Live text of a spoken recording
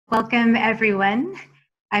Welcome, everyone.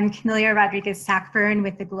 I'm Camelia Rodriguez-Sackburn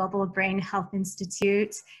with the Global Brain Health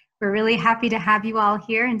Institute. We're really happy to have you all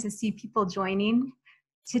here and to see people joining.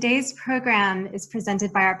 Today's program is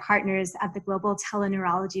presented by our partners at the Global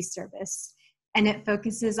Teleneurology Service, and it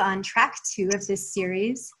focuses on track 2 of this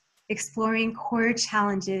series, exploring core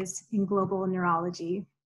challenges in global neurology.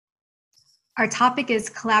 Our topic is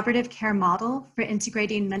collaborative care model for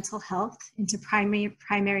integrating mental health into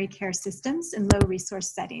primary care systems in low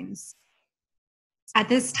resource settings. At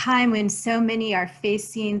this time when so many are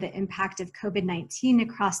facing the impact of COVID-19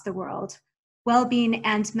 across the world, well-being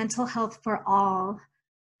and mental health for all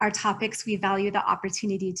are topics we value the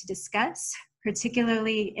opportunity to discuss,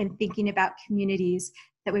 particularly in thinking about communities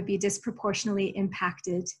that would be disproportionately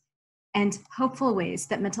impacted and hopeful ways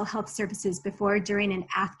that mental health services before, during, and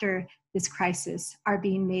after this crisis are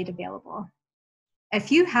being made available. A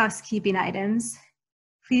few housekeeping items.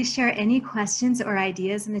 Please share any questions or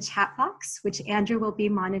ideas in the chat box, which Andrew will be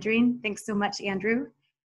monitoring. Thanks so much, Andrew.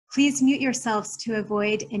 Please mute yourselves to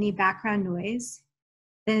avoid any background noise.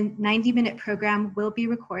 The 90-minute program will be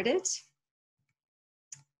recorded.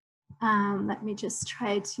 Let me just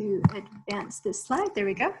try to advance this slide. There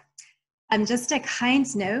we go. Just a kind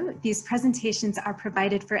note, these presentations are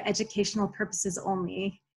provided for educational purposes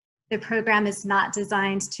only. The program is not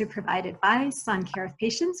designed to provide advice on care of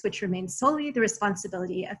patients, which remains solely the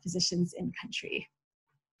responsibility of physicians in country.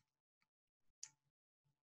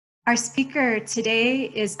 Our speaker today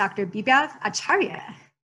is Dr. Bibhav Acharya.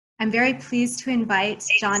 I'm very pleased to invite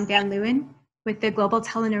John Van Leeuwen with the Global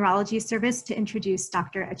Teleneurology Service to introduce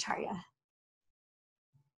Dr. Acharya.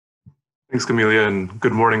 Thanks, Camelia, and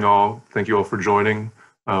good morning, all. Thank you all for joining.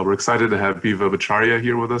 We're excited to have Bibhav Acharya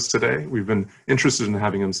here with us today. We've been interested in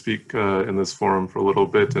having him speak in this forum for a little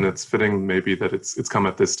bit, and it's fitting maybe that it's come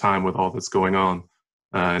at this time with all that's going on.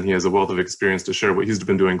 And he has a wealth of experience to share what he's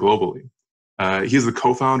been doing globally. He's the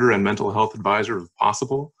co-founder and mental health advisor of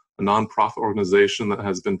Possible, a nonprofit organization that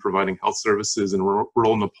has been providing health services in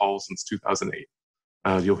rural Nepal since 2008.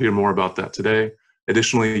 You'll hear more about that today.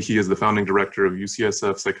 Additionally, he is the founding director of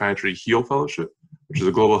UCSF Psychiatry HEAL Fellowship, which is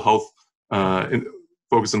a global health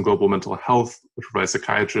focused on global mental health, which provides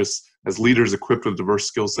psychiatrists as leaders equipped with diverse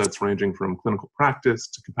skill sets ranging from clinical practice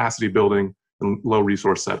to capacity building in low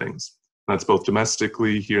resource settings. That's both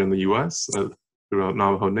domestically here in the US, throughout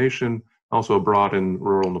Navajo Nation, also abroad in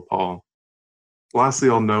rural Nepal. Lastly,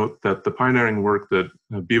 I'll note that the pioneering work that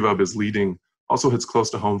Bibhav is leading also hits close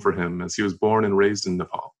to home for him, as he was born and raised in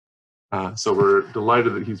Nepal. So we're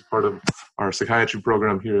delighted that he's part of our psychiatry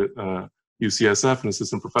program here at UCSF, an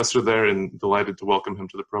assistant professor there, and delighted to welcome him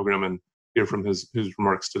to the program and hear from his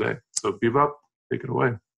remarks today. So Bibhav, take it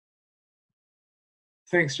away.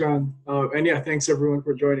 Thanks, John. And yeah, thanks everyone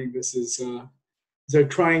for joining. This is they're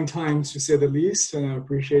trying times to say the least, and I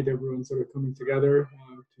appreciate everyone sort of coming together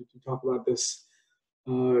to talk about this.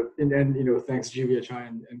 And you know, thanks GBHI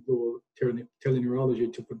and Global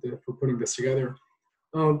Teleneurology for putting this together.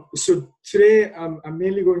 So today I'm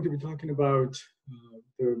mainly going to be talking about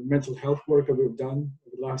the mental health work that we've done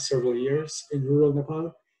over the last several years in rural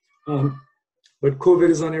Nepal. But COVID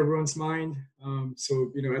is on everyone's mind.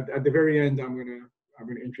 So you know, at the very end, I'm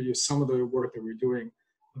gonna introduce some of the work that we're doing.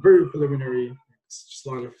 Very preliminary. Just a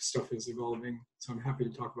lot of stuff is evolving, so I'm happy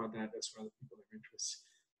to talk about that as well if people have interest.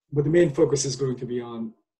 But the main focus is going to be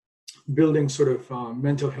on building sort of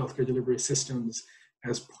mental health care delivery systems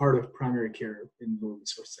as part of primary care in low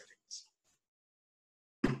resource settings.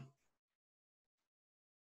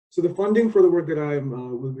 So the funding for the work that I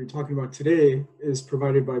will be talking about today is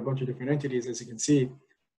provided by a bunch of different entities, as you can see.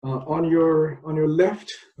 On your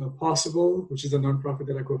left, Possible, which is a nonprofit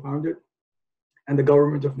that I co-founded, and the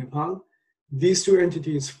government of Nepal. These two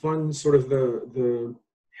entities fund sort of the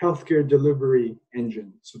healthcare delivery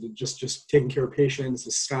engine. So they're just taking care of patients,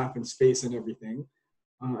 the staff and space and everything.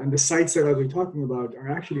 And the sites that I'll be talking about are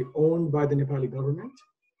actually owned by the Nepali government,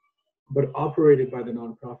 but operated by the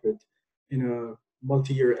nonprofit in a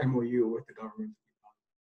multi-year MOU with the government.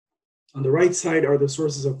 On the right side are the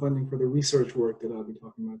sources of funding for the research work that I'll be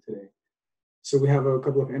talking about today. So we have a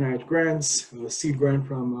couple of NIH grants, a seed grant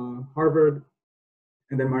from Harvard,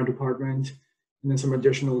 and then my department, and then some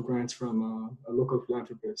additional grants from a local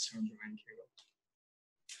philanthropist from Japan.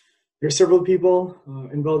 There are several people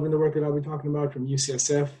involved in the work that I'll be talking about from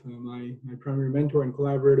UCSF, my primary mentor and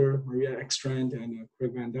collaborator, Maria Ekstrand and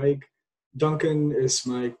Craig Van Dyke. Duncan is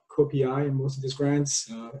my co-PI in most of these grants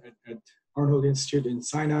at Arnold Institute in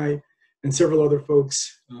Sinai, and several other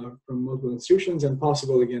folks from multiple institutions, and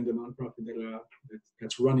Possible, again, the nonprofit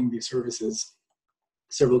that's running these services.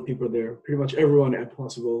 Several people there. Pretty much everyone at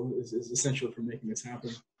Possible is essential for making this happen.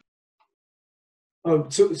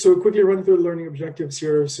 So quickly run through the learning objectives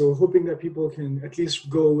here. So hoping that people can at least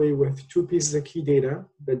go away with 2 pieces of key data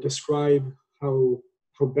that describe how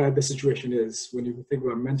bad the situation is when you think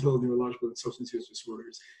about mental, neurological, and substance use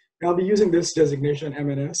disorders. And I'll be using this designation,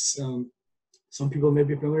 MNS. Some people may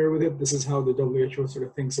be familiar with it. This is how the WHO sort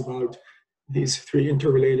of thinks about these 3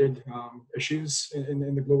 interrelated issues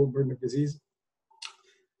in the global burden of disease.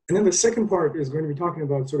 And then the second part is going to be talking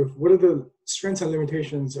about sort of what are the strengths and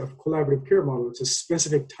limitations of collaborative care model. It's a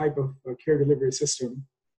specific type of care delivery system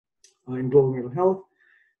in global mental health.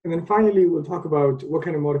 And then finally, we'll talk about what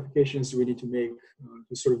kind of modifications do we need to make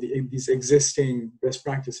to sort of these existing best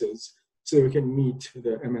practices so that we can meet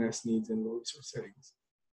the MNS needs in low resource settings.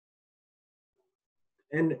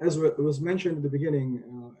 And as was mentioned at the beginning,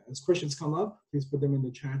 as questions come up, please put them in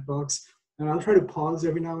the chat box. And I'll try to pause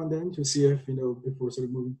every now and then to see if, before sort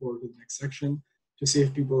of moving forward to the next section, to see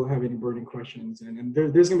if people have any burning questions. And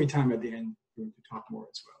there's going to be time at the end to talk more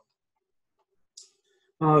as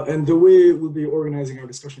well. And the way we'll be organizing our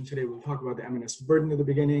discussion today, we'll talk about the MNS burden at the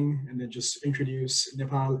beginning, and then just introduce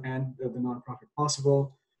Nepal and the nonprofit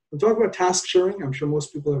possible. We'll talk about task sharing. I'm sure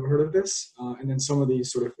most people have heard of this. And then some of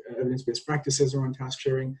these sort of evidence-based practices around task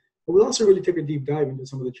sharing. But we'll also really take a deep dive into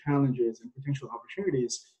some of the challenges and potential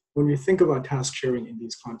opportunities when we think about task sharing in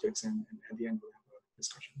these contexts, and at the end we'll have a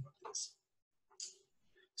discussion about this.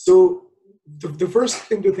 So the first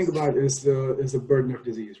thing to think about is the burden of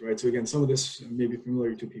disease, right? So again, some of this may be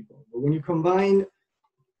familiar to people, but when you combine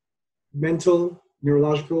mental,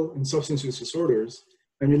 neurological, and substance use disorders,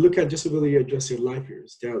 and you look at disability-adjusted life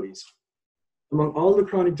years, DALYs, among all the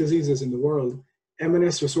chronic diseases in the world,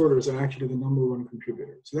 MNS disorders are actually the #1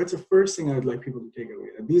 contributor. So that's the first thing I'd like people to take away.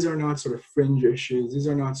 That these are not sort of fringe issues. These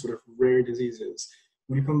are not sort of rare diseases.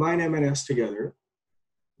 When you combine MNS together,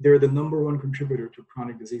 they're the #1 contributor to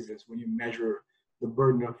chronic diseases when you measure the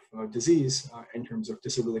burden of disease in terms of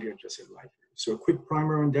disability-adjusted life years. So a quick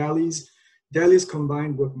primer on DALYs. DALYs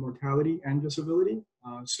combine both mortality and disability.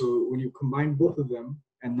 So when you combine both of them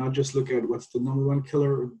and not just look at what's the #1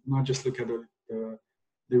 killer, or not just look at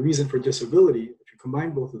the reason for disability, if you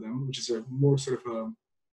combine both of them, which is a more sort of a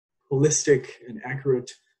holistic and accurate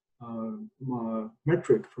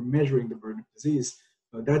metric for measuring the burden of disease,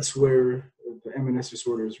 that's where the MNS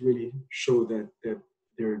disorders really show that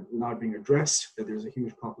they're not being addressed, that there's a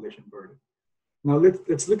huge population burden. Now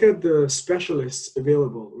let's look at the specialists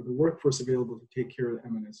available, or the workforce available to take care of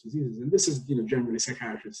MNS diseases. And this is generally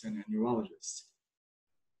psychiatrists and neurologists.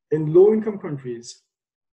 In low-income countries,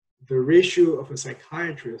 the ratio of a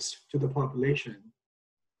psychiatrist to the population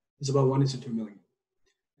is about 1:2 million.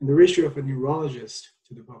 And the ratio of a neurologist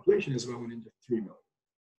to the population is about 1:3 million.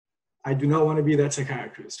 I do not want to be that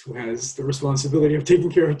psychiatrist who has the responsibility of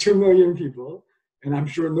taking care of 2 million people. And I'm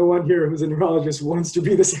sure no one here who's a neurologist wants to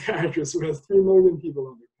be the psychiatrist who has 3 million people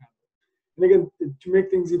on their panel. And again, to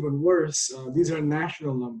make things even worse, these are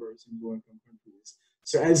national numbers in low-income countries.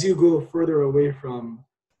 So as you go further away from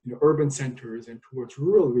urban centers and towards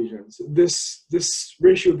rural regions, this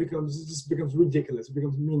ratio becomes ridiculous. It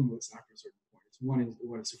becomes meaningless after a certain point. It's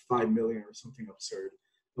 1:5 million or something absurd,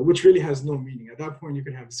 which really has no meaning. At that point, you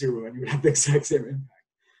could have 0 and you would have the exact same impact.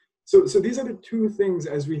 So these are the 2 things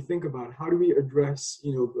as we think about how do we address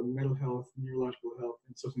the mental health, neurological health,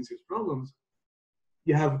 and substance use problems.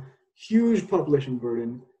 You have huge population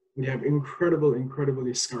burden. We have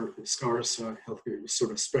incredibly scarce healthcare,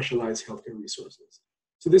 sort of specialized healthcare resources.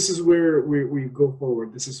 So this is where we go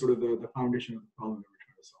forward. This is sort of the foundation of the problem that we're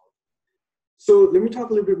trying to solve. So let me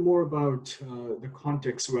talk a little bit more about the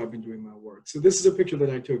context where I've been doing my work. So this is a picture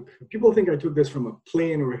that I took. People think I took this from a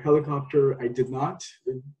plane or a helicopter. I did not.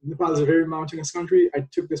 Nepal is a very mountainous country. I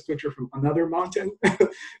took this picture from another mountain,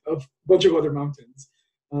 a bunch of other mountains.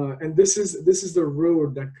 And this is the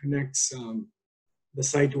road that connects the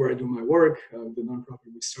site where I do my work, the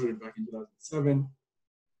nonprofit we started back in 2007.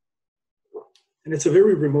 And it's a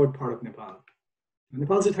very remote part of Nepal.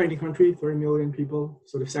 Nepal is a tiny country, 30 million people,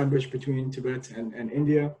 sort of sandwiched between Tibet and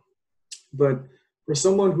India. But for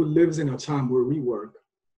someone who lives in Assam, where we work,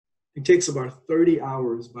 it takes about 30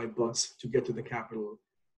 hours by bus to get to the capital,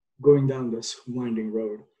 going down this winding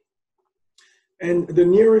road. And the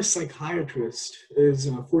nearest psychiatrist is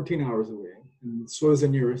 14 hours away, and so is the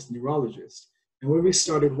nearest neurologist. And when we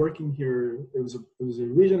started working here, it was a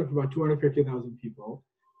region of about 250,000 people.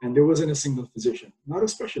 And there wasn't a single physician, not a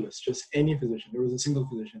specialist, just any physician. There was a single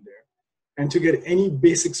physician there. And to get any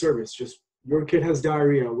basic service, just your kid has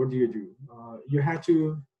diarrhea, what do? You had to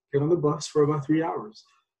get on the bus for about 3 hours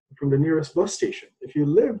from the nearest bus station. If you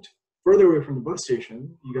lived further away from the bus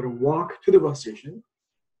station, you got to walk to the bus station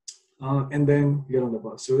and then get on the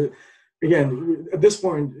bus. So again, at this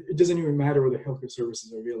point, it doesn't even matter whether healthcare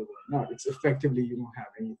services are available or not. It's effectively you don't have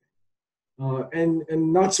anything.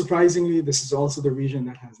 And not surprisingly, this is also the region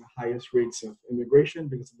that has the highest rates of immigration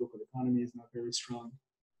because the local economy is not very strong.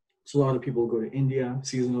 So a lot of people go to India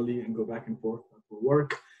seasonally and go back and forth for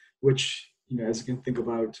work, which, you know, as you can think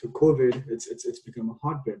about COVID, it's become a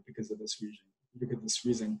hotbed because of this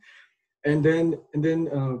reason. And then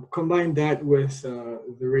combine that with the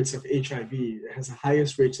rates of HIV. It has the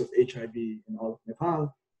highest rates of HIV in all of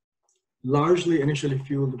Nepal, largely initially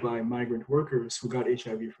fueled by migrant workers who got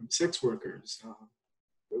HIV from sex workers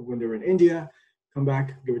when they were in India, come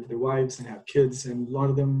back, give it to their wives, and have kids, and a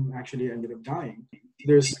lot of them actually ended up dying.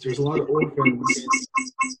 There's a lot of orphans.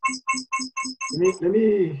 Let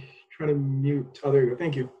me try to mute. Oh, there you go.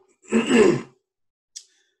 Thank you.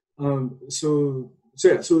 So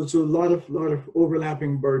a lot of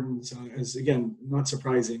overlapping burdens, as again, not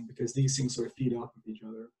surprising because these things sort of feed off of each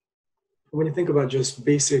other. When you think about just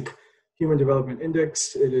basic Human Development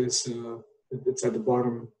Index, it's at the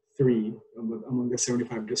bottom 3 among the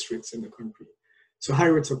 75 districts in the country. So high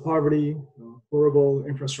rates of poverty, horrible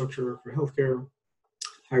infrastructure for healthcare,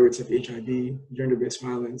 high rates of HIV, gender-based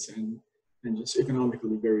violence, and just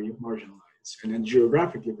economically very marginalized, and then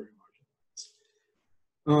geographically very marginalized.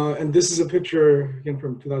 And this is a picture, again,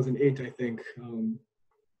 from 2008, I think,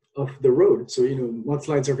 of the road. So, you know,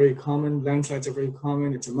 mudslides are very common, landslides are very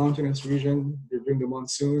common. It's a mountainous region during the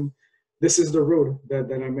monsoon. This is the road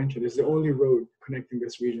that I mentioned. It's the only road connecting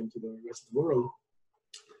this region to the rest of the world.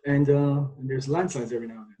 And there's landslides every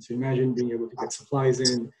now and then. So imagine being able to get supplies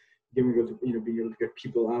in, being able to get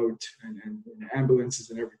people out, and ambulances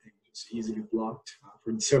and everything just easily blocked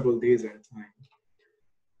for several days at a time.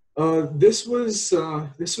 This was a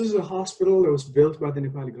hospital that was built by the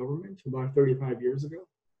Nepali government about 35 years ago.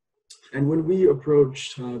 And when we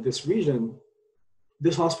approached this region,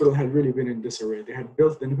 this hospital had really been in disarray. The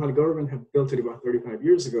Nepali government had built it about 35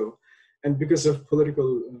 years ago. And because of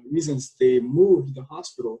political reasons, they moved the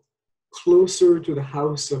hospital closer to the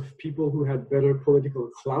house of people who had better political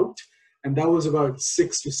clout. And that was about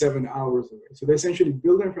 6 to 7 hours away. So they essentially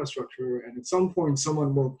built infrastructure. And at some point,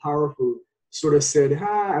 someone more powerful sort of said,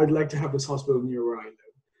 I'd like to have this hospital near where I live.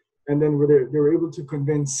 And then they were able to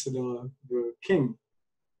convince the king,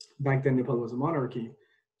 back then Nepal was a monarchy,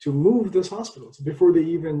 to move this hospital. So before they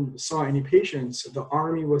even saw any patients, the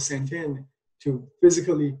army was sent in to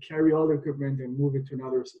physically carry all the equipment and move it to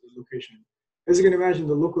another location. As you can imagine,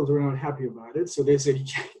 the locals were not happy about it. So they said, you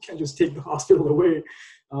can't just take the hospital away.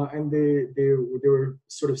 And they were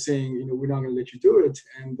sort of saying, you know, we're not gonna let you do it.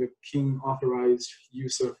 And the king authorized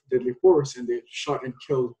use of deadly force, and they shot and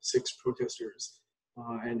killed 6 protesters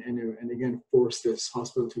and again, forced this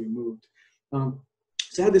hospital to be moved.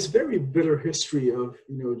 So I had this very bitter history of,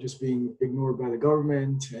 you know, just being ignored by the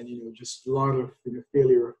government and, you know, just a lot of, you know,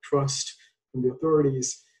 failure of trust from the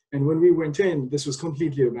authorities. And when we went in, this was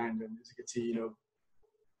completely abandoned. As you can see, you know,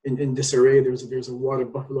 in disarray, there's a water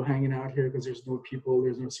buffalo hanging out here because there's no people,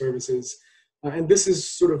 there's no services. And this is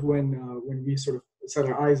sort of when we sort of set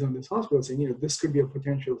our eyes on this hospital, saying, you know, this could be a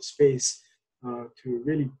potential space to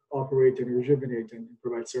really operate and rejuvenate and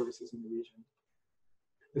provide services in the region.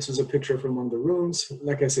 This was a picture from one of the rooms.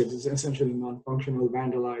 Like I said, it's essentially non-functional,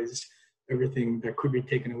 vandalized. Everything that could be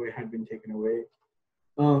taken away had been taken away.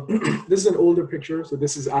 This is an older picture. So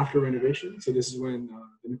this is after renovation. So this is when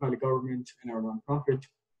the Nepali government and our nonprofit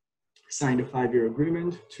signed a 5-year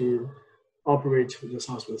agreement to operate this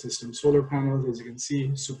hospital system. Solar panels, as you can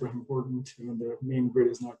see, super important. You know, the main grid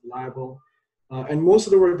is not reliable. And most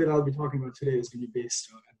of the work that I'll be talking about today is going to be based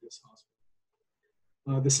at this hospital.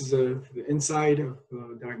 This is the inside of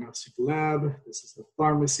the diagnostic lab. This is the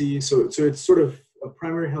pharmacy. So it's sort of a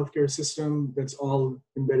primary healthcare system that's all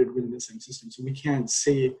embedded within the same system. So we can't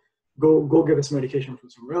say, go get this medication from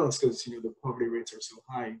somewhere else because, you know, the poverty rates are so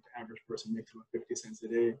high. The average person makes about 50 cents a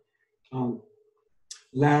day.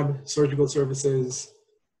 Lab, surgical services,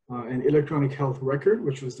 an electronic health record,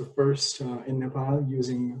 which was the first in Nepal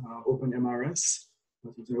using open MRS.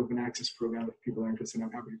 It's an open access program. If people are interested,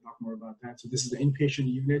 I'm happy to talk more about that. So this is the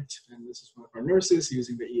inpatient unit, and this is one of our nurses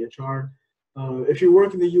using the EHR. If you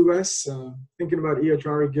work in the US, thinking about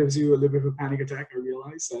EHR gives you a little bit of a panic attack, I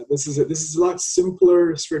realize. This is a lot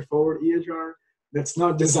simpler, straightforward EHR that's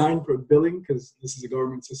not designed for billing because this is a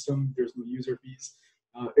government system. There's no user fees.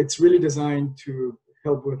 It's really designed to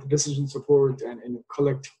help with decision support and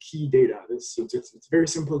collect key data. It's very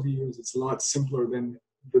simple to use. It's a lot simpler than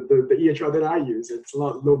the EHR that I use. It's a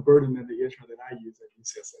lot low burden than the EHR that I use at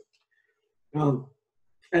UCSF.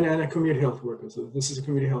 And a community health worker. So this is a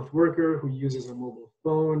community health worker who uses a mobile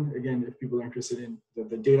phone. Again, if people are interested in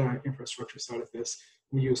the data infrastructure side of this,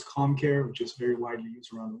 We use ComCare, which is very widely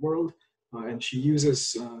used around the world. And she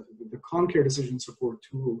uses the ComCare decision support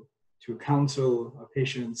tool to counsel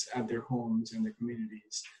patients at their homes and their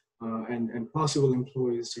communities, and possible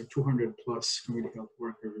employs 200 plus community health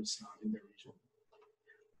workers in their region.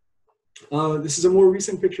 This is a more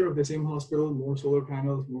recent picture of the same hospital, more solar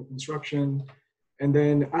panels, more construction. And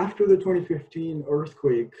then after the 2015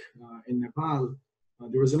 earthquake in Nepal,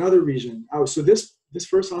 there was another region. So this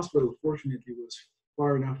first hospital, fortunately, was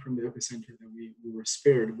far enough from the epicenter that we were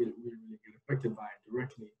spared. We didn't really get affected by it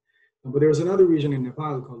directly. But there was another region in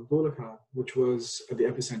Nepal called Dolakha, which was at the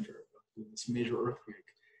epicenter of this major earthquake.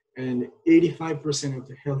 And 85% of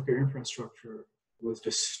the healthcare infrastructure was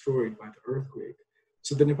destroyed by the earthquake.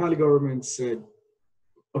 So the Nepali government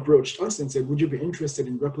approached us and said, would you be interested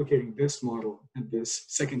in replicating this model at this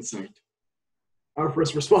second site? Our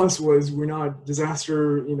first response was, we're not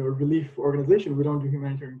disaster relief organization. We don't do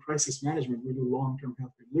humanitarian crisis management. We do long-term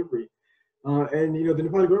healthcare delivery. And the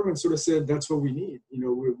Nepali government sort of said, that's what we need.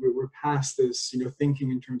 We're past this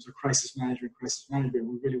thinking in terms of crisis management.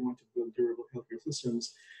 We really want to build durable healthcare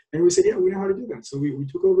systems. And we said, yeah, we know how to do that. So we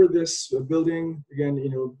took over this building, again,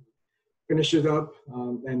 finished it up.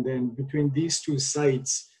 And then between these two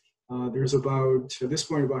sites, there's about, at this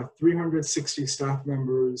point, about 360 staff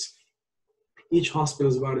members. Each hospital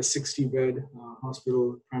is about a 60-bed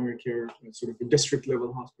hospital, primary care, sort of a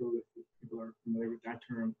district-level hospital, if people are familiar with that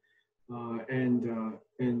term,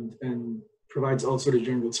 and provides all sort of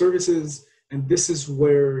general services. And this is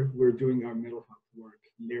where we're doing our mental health work,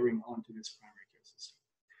 layering onto this primary care system.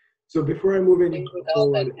 So before I move any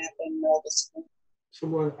forward,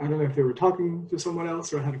 someone, I don't know if they were talking to someone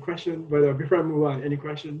else or had a question, but before I move on, any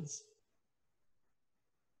questions?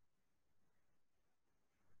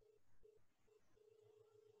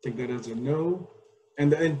 Take that as a no.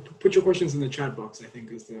 And put your questions in the chat box, I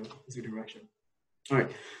think is the direction. All right,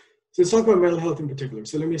 so let's talk about mental health in particular.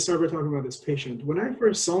 So let me start by talking about this patient. When I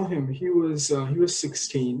first saw him, he was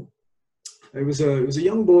 16. It was a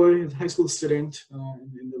young boy, a high school student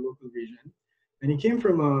in the local region. And he came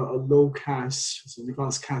from a low caste, so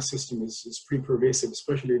Nepal's caste system is pretty pervasive,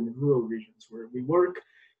 especially in the rural regions where we work.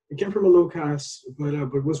 He came from a low caste,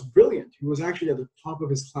 but was brilliant. He was actually at the top of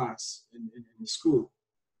his class in school.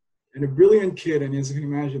 And a brilliant kid, and as you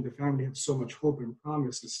can imagine, the family had so much hope and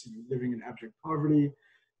promise, living in abject poverty,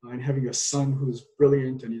 and having a son who's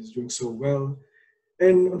brilliant and he's doing so well.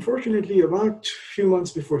 And unfortunately, about 3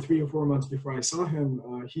 or 4 months before I saw him,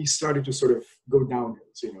 he started to sort of go downhill.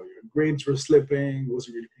 So, your grades were slipping,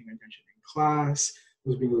 wasn't really paying attention in class,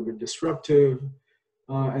 was being a little bit disruptive.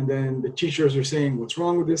 And then the teachers are saying, what's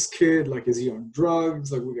wrong with this kid? Like, is he on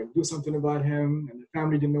drugs? Like, we got to do something about him. And the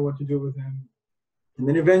family didn't know what to do with him. And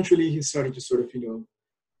then eventually he started to sort of,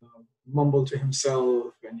 mumble to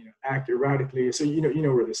himself and, act erratically. So, you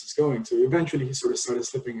know where this is going. So eventually he sort of started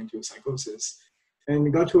slipping into a psychosis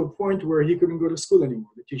and got to a point where he couldn't go to school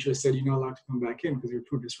anymore. The teacher said, you're not allowed to come back in because you're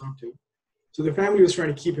too disruptive. So the family was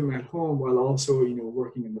trying to keep him at home while also,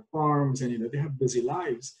 working in the farms and, they have busy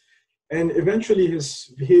lives. And eventually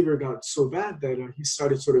his behavior got so bad that he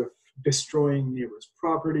started sort of destroying neighbors'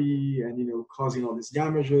 property and causing all these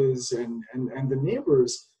damages, and the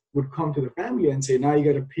neighbors would come to the family and say, now you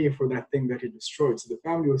got to pay for that thing that he destroyed. So the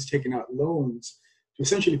family was taking out loans to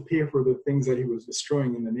essentially pay for the things that he was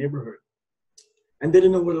destroying in the neighborhood, and they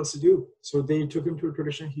didn't know what else to do. So they took him to a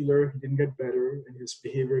traditional healer. He didn't get better, and his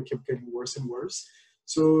behavior kept getting worse and worse.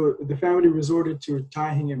 So the family resorted to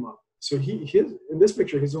tying him up. So he in this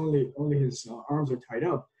picture, only his arms are tied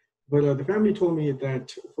up. But the family told me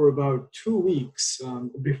that for about 2 weeks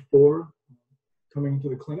before coming to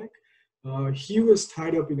the clinic, he was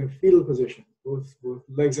tied up in a fetal position, both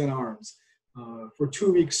legs and arms, for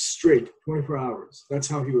 2 weeks straight, 24 hours. That's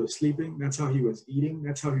how he was sleeping. That's how he was eating.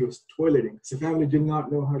 That's how he was toileting. The family did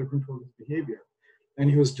not know how to control his behavior. And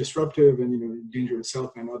he was disruptive and danger to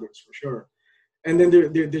himself and others for sure. And then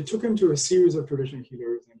they took him to a series of traditional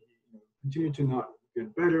healers, and he continued to not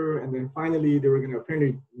get better. And then finally, they were going to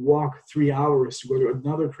apparently walk 3 hours to go to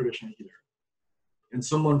another traditional healer. And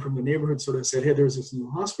someone from the neighborhood sort of said, hey, there's this new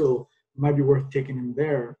hospital, it might be worth taking him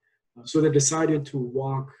there. So they decided to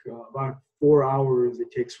walk about 4 hours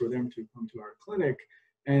it takes for them to come to our clinic.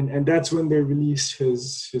 And that's when they released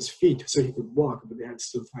his feet so he could walk, but they had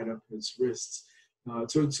still tied up his wrists.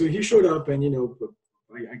 So he showed up, and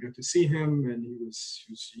I got to see him, and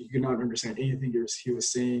he could not understand anything he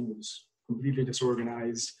was saying. It was completely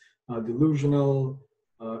disorganized, delusional,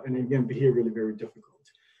 and again, behaviorally very difficult.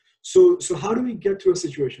 So how do we get to a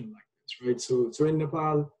situation like this, right? So in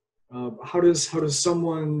Nepal, how does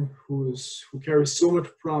someone who carries so much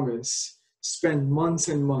promise spend months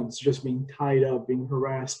and months just being tied up, being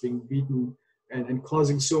harassed, being beaten, and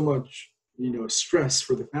causing so much, stress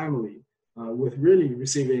for the family, with really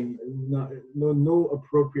receiving no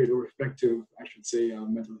appropriate or effective, I should say,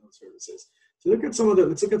 mental health services. So let's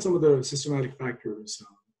look at some of the systematic factors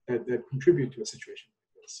that contribute to a situation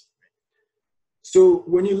like this. So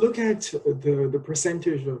when you look at the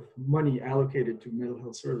percentage of money allocated to mental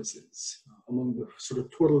health services among the sort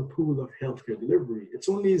of total pool of healthcare delivery, it's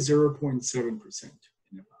only 0.7% in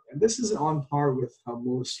Nepal. And this is on par with how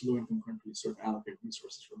most low-income countries sort of allocate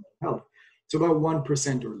resources for mental health. It's about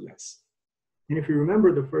 1% or less. And if you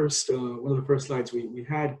remember the first, one of the first slides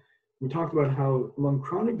we talked about how among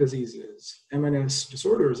chronic diseases, MNS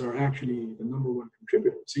disorders are actually the #1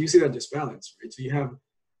 contributor. So you see that disbalance, right? So you have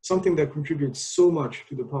something that contributes so much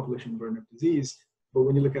to the population burden of disease, but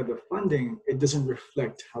when you look at the funding, it doesn't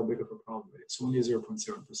reflect how big of a problem it is. So only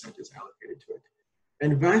 0.7% is allocated to it.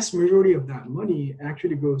 And vast majority of that money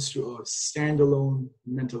actually goes to a standalone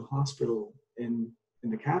mental hospital in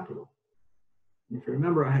the capital. And if you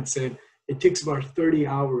remember, I had said it takes about 30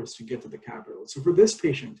 hours to get to the capital. So for this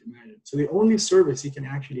patient, imagine, so the only service he can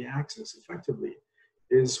actually access effectively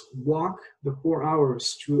is walk the 4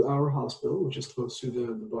 hours to our hospital, which is close to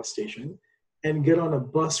the bus station, and get on a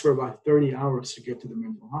bus for about 30 hours to get to the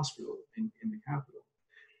mental hospital in the capital.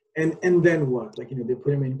 And then what? Like, they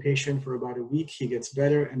put him inpatient for about a week, he gets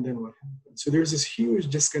better, and then what happens? So there's this huge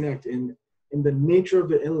disconnect in the nature of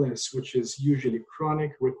the illness, which is usually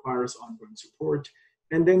chronic, requires ongoing support,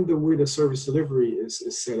 and then the way the service delivery is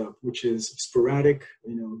set up, which is sporadic,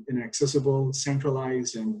 inaccessible,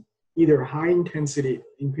 centralized, and either high intensity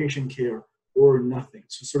inpatient care or nothing.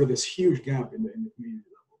 So sort of this huge gap in the community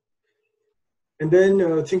level. And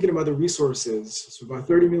then thinking about the resources, so about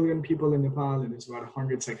 30 million people in Nepal, and there's about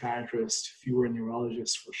 100 psychiatrists, fewer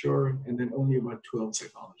neurologists for sure, and then only about 12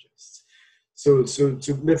 psychologists. So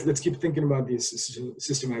let's keep thinking about these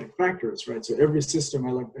systematic factors, right? So every system,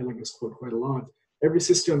 I like this quote quite a lot, every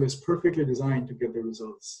system is perfectly designed to get the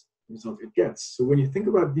result it gets. So when you think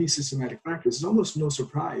about these systematic factors, it's almost no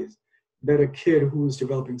surprise that a kid who's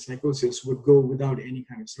developing psychosis would go without any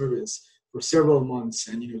kind of service for several months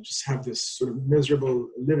and just have this sort of miserable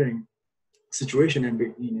living situation and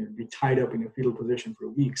be tied up in a fetal position for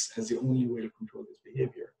weeks as the only way to control his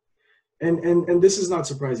behavior. And this is not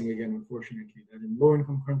surprising, again, unfortunately, that in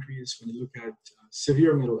low-income countries, when you look at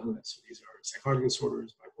severe mental illness, so these are psychotic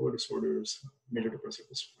disorders, bipolar disorders, major depressive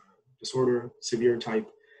disorder, severe type,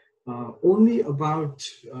 only about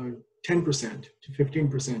 10% to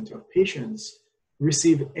 15% of patients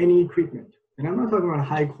receive any treatment. And I'm not talking about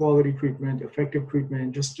high quality treatment, effective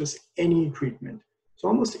treatment, just any treatment. So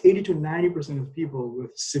almost 80 to 90% of people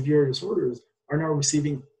with severe disorders are now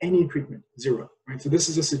receiving any treatment, zero, right? So this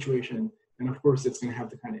is a situation, and of course, it's going to have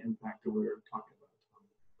the kind of impact that we're talking about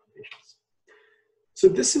on patients. So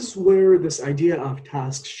this is where this idea of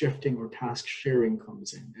task shifting or task sharing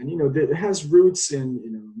comes in. And, it has roots in,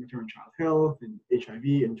 maternal child health and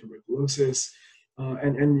HIV and tuberculosis.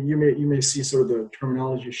 And you may see sort of the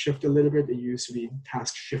terminology shift a little bit. It used to be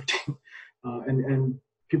task shifting, and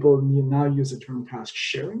people now use the term task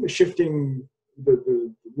sharing. The shifting,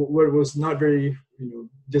 what was not very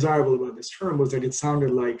desirable about this term was that it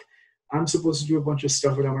sounded like I'm supposed to do a bunch of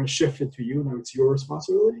stuff, but I'm going to shift it to you. Now it's your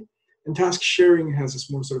responsibility. And task sharing has this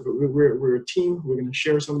more sort of we're a team. We're going to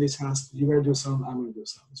share some of these tasks. You're going to do some. I'm going to do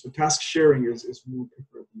some. So task sharing is more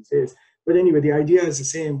preferred these days. But anyway, the idea is the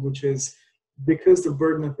same, which is because the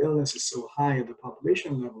burden of illness is so high at the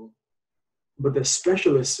population level, but the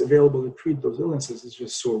specialists available to treat those illnesses is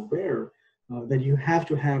just so rare that you have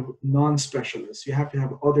to have non-specialists. You have to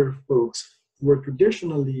have other folks who are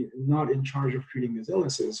traditionally not in charge of treating these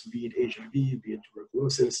illnesses, be it HIV, be it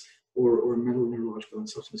tuberculosis, or mental, neurological, and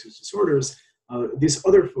substance use disorders. These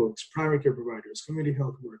other folks, primary care providers, community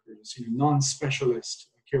health workers, non-specialist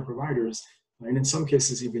care providers, and in some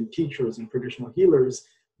cases even teachers and traditional healers,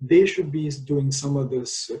 they should be doing some of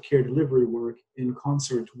this care delivery work in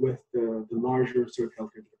concert with the larger sort of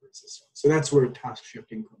healthcare delivery system. So that's where task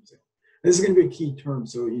shifting comes in. This is going to be a key term,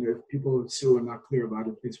 so if people still are not clear about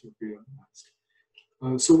it, please feel free to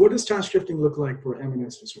ask. So what does task shifting look like for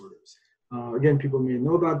MNS disorders? Again, people may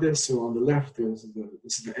know about this. So on the left, this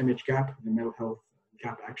is the MHGAP, the Mental Health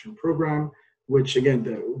Gap Action Program, which again,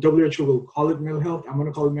 the WHO will call it mental health. I'm going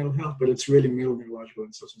to call it mental health, but it's really mental, neurological,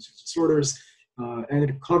 and substance use disorders. And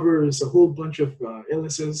it covers a whole bunch of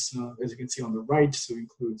illnesses, as you can see on the right. So it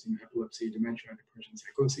includes epilepsy, dementia, depression,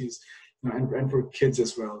 psychoses, and for kids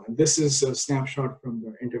as well. And this is a snapshot from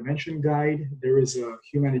the intervention guide. There is a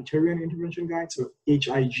humanitarian intervention guide. So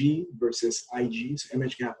HIG versus IG. So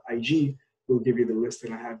MHGAP IG will give you the list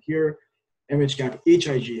that I have here.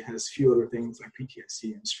 MHGAP-HIG has a few other things like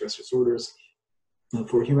PTSD and stress disorders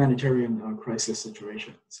for humanitarian crisis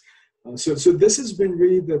situations. So this has been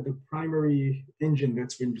really the primary engine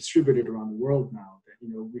that's been distributed around the world now. That,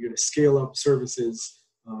 we're going to scale up services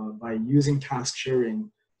by using task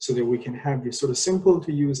sharing so that we can have these sort of simple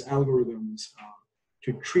to use algorithms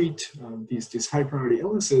to treat these high priority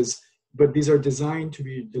illnesses, but these are designed to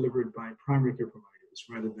be delivered by primary care providers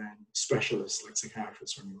rather than specialists like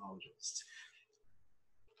psychiatrists or neurologists.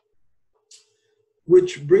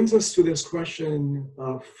 Which brings us to this question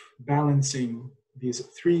of balancing these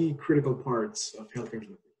three critical parts of healthcare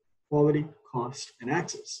delivery: quality, cost, and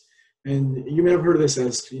access. And you may have heard of this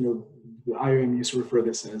as, the IOM used to refer to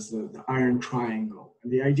this as the iron triangle.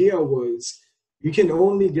 And the idea was you can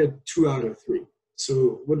only get 2 out of 3.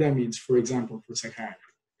 So what that means, for example, for psychiatry.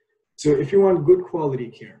 So if you want good quality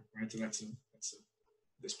care, right, so that's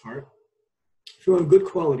this part. If you want good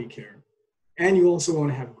quality care, and you also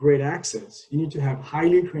want to have great access, you need to have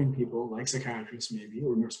highly trained people like psychiatrists maybe,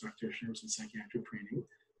 or nurse practitioners with psychiatric training.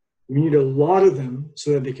 We need a lot of them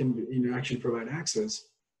so that they can actually provide access,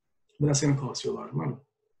 but that's going to cost you a lot of money.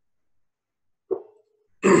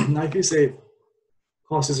 Now, if you say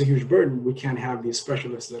cost is a huge burden, we can't have these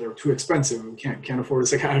specialists that are too expensive, we can't afford a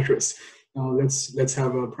psychiatrist. Let's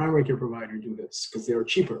have a primary care provider do this because they are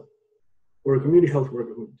cheaper, or a community health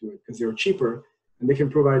worker who do it because they're cheaper and they can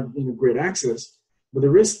provide great access. But the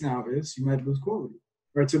risk now is you might lose quality,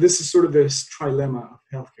 right? So this is sort of this trilemma of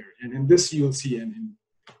healthcare, and this you'll see in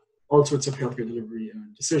all sorts of healthcare delivery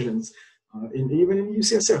decisions. Even in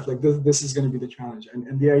UCSF, like this is going to be the challenge.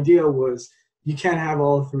 And the idea was you can't have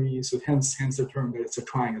all three, so hence the term that it's a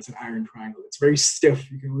triangle, it's an iron triangle. It's very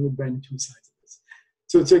stiff, you can only bend 2 sides of this.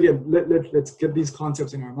 So again, let's get these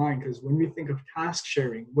concepts in our mind, because when we think of task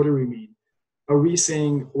sharing, what do we mean? Are we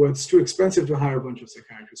saying, well, it's too expensive to hire a bunch of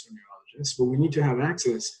psychiatrists or neurologists, but we need to have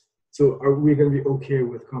access, so are we going to be okay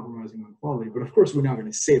with compromising on quality? But of course, we're not going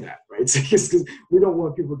to say that, right? Because we don't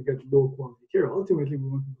want people to get low quality care. Ultimately, we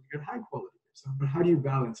want people to get high quality care. But how do you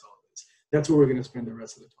balance all of this? That's where we're going to spend the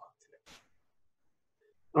rest of the talk today.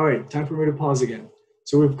 All right, time for me to pause again.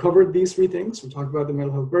 So we've covered these 3 things. We talked about the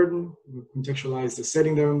mental health burden. We've contextualized the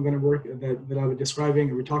setting that I'm going to work that I was describing,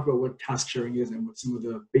 and we talked about what task sharing is and what some of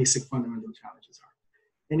the basic fundamental challenges are.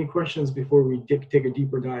 Any questions before we take a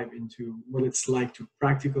deeper dive into what it's like to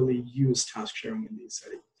practically use task sharing in these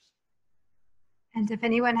settings? And if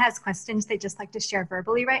anyone has questions they'd just like to share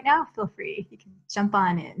verbally right now, feel free. You can jump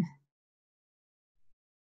on in.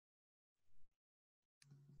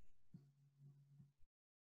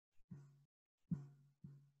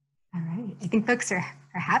 All right, I think folks are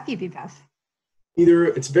happy, Bibhav. Either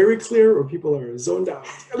it's very clear or people are zoned out.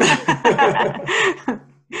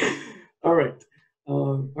 All right.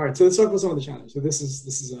 All right, so let's talk about some of the challenges. So this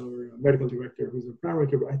is our medical director, who's a primary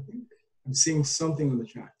care. I think I'm seeing something on the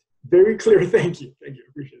chat. Very clear. Thank you.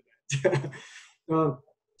 Appreciate that.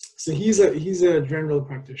 So he's a general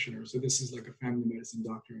practitioner. So this is like a family medicine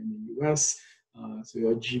doctor in the U.S. So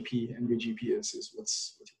a GP, MD-GP is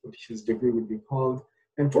what his degree would be called.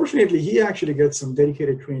 And fortunately, he actually gets some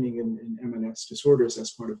dedicated training in MNS disorders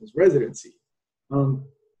as part of his residency.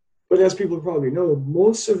 But as people probably know,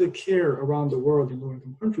 most of the care around the world in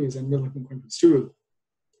low-income countries and middle-income countries too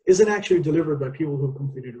isn't actually delivered by people who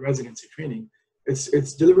completed residency training.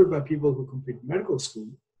 It's delivered by people who complete medical school,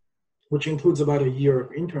 which includes about a year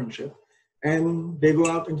of internship, and they go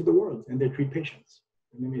out into the world and they treat patients.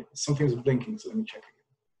 And something's blinking, so let me check again.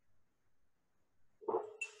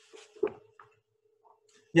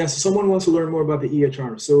 Yeah, so someone wants to learn more about the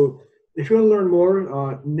EHR. So if you want to learn more,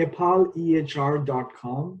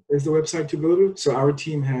 nepalehr.com is the website to go to. So our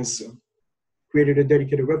team has created a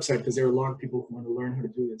dedicated website because there are a lot of people who want to learn how to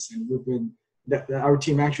do this. And our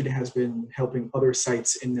team actually has been helping other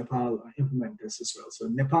sites in Nepal implement this as well. So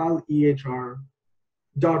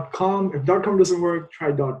nepalehr.com. If .com doesn't work,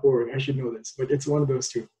 try .org. I should know this, but it's one of those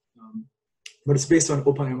two. But it's based on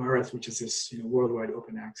OpenMRS, which is this worldwide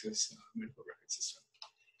open access medical record system.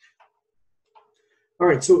 All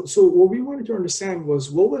right, so what we wanted to understand was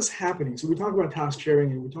what was happening. So we talk about task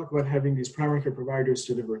sharing, and we talk about having these primary care providers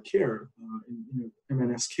deliver care,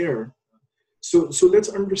 MNS care. So let's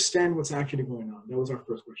understand what's actually going on. That was our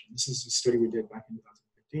first question. This is a study we did back in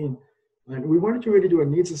 2015, and we wanted to really do a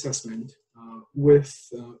needs assessment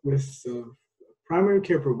with primary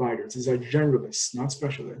care providers. These are generalists, not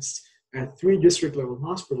specialists, at 3 district-level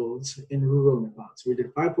hospitals in rural Nepal. So we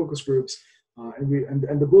did 5 focus groups.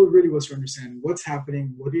 And the goal really was to understand what's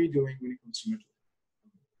happening, what are you doing when it comes to mental health,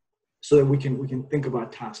 so that we can think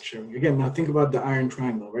about task sharing. Again, now think about the iron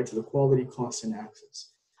triangle, right? So the quality, cost, and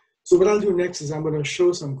access. So what I'll do next is I'm going to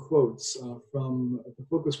show some quotes from the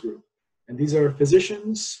focus group. And these are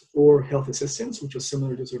physicians or health assistants, which are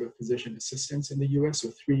similar to sort of physician assistants in the US,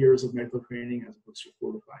 so 3 years of medical training as opposed to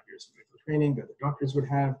 4 to 5 years of medical training that the doctors would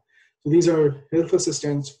have. So these are health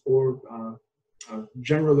assistants or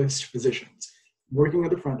generalist physicians working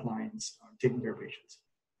at the front lines, taking care of patients.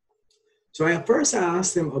 So I first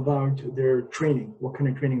asked them about their training, what kind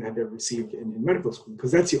of training that they've received in medical school,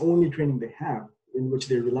 because that's the only training they have in which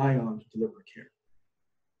they rely on to deliver care.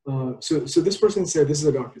 So this person said, this is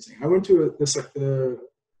a doctor saying, I went to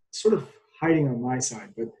sort of hiding on my side,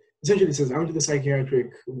 but essentially says, I went to the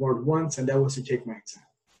psychiatric ward once and that was to take my exam.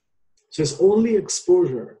 So his only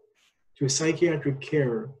exposure to psychiatric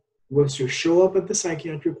care was to show up at the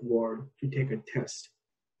psychiatric ward to take a test.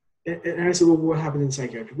 And I said, well, what happened in the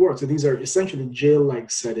psychiatric ward? So these are essentially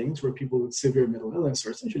jail-like settings where people with severe mental illness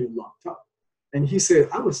are essentially locked up. And he said,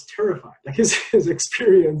 I was terrified. Like his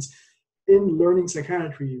experience in learning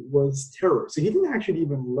psychiatry was terror. So he didn't actually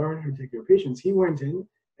even learn how to take care of patients. He went in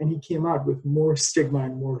and he came out with more stigma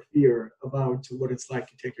and more fear about what it's like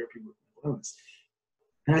to take care of people with mental illness.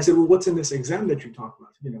 And I said, well, what's in this exam that you talk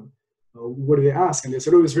about? What do they ask? And they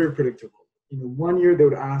said, oh, it was very predictable. 1 year they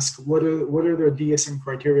would ask, what are their DSM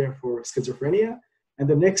criteria for schizophrenia? And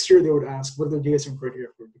the next year they would ask, what are the DSM criteria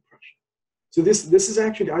for depression? So this is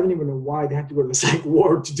actually, I don't even know why they had to go to the psych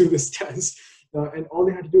ward to do this test. And all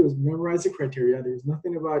they had to do is memorize the criteria. There's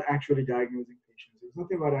nothing about actually diagnosing patients. There's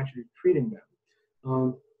nothing about actually treating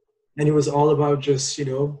them. And it was all about just,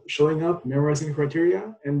 showing up, memorizing the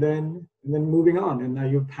criteria, and then moving on. And now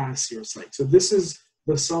you pass your psych. So this is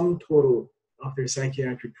the sum total of their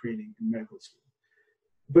psychiatric training in medical school.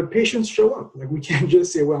 But patients show up. Like we can't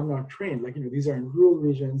just say, well, I'm not trained. Like, these are in rural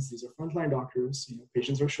regions. These are frontline doctors.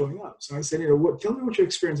 Patients are showing up. So I said, tell me what your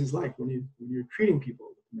experience is like when you're treating people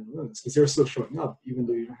with mental illness, because they're still showing up even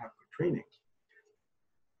though you don't have good training.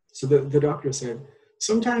 So the doctor said,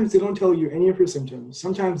 sometimes they don't tell you any of your symptoms.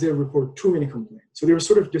 Sometimes they report too many complaints. So they were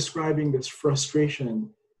sort of describing this frustration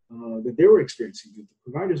that they were experiencing, that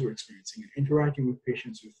the providers were experiencing, and interacting with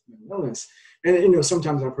patients with mental illness. And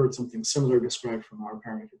sometimes I've heard something similar described from our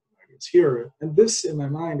paramedic providers here. And this, in my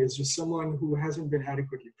mind, is just someone who hasn't been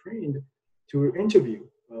adequately trained to interview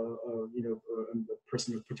a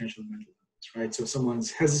person with potential mental illness, right? So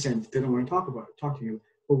someone's hesitant, they don't want to talk to you.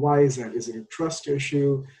 But why is that? Is it a trust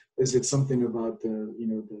issue? Is it something about the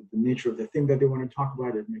nature of the thing that they want to talk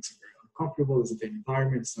about? It makes it very uncomfortable. Is it the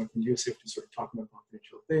environment? It's not conducive to sort of talking about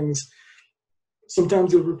confidential things.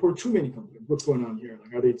 Sometimes they'll report too many complaints. What's going on here?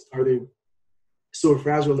 Like, are they so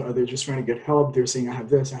fragile? Are they just trying to get help? They're saying, I have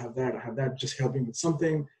this, I have that, just helping with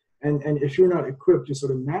something. And if you're not equipped to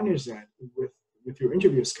sort of manage that with your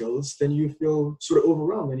interview skills, then you feel sort of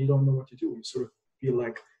overwhelmed and you don't know what to do. You sort of feel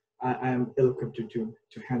like I am ill-equipped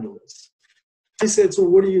to handle this. I said, so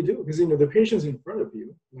what do you do? Because, the patient's in front of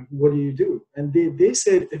you. Like, what do you do? And they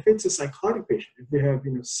said, if it's a psychotic patient, if they have,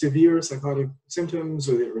 severe psychotic symptoms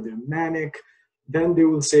or they're manic, then they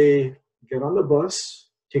will say, get on the bus,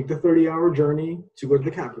 take the 30-hour journey to go to the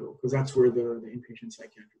capital, because that's where the inpatient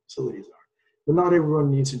psychiatric facilities are. But not everyone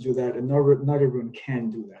needs to do that, and not everyone can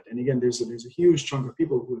do that. And again, there's a huge chunk of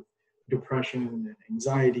people with depression and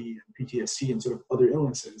anxiety and PTSD and sort of other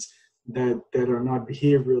illnesses that are not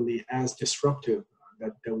behaviorally as disruptive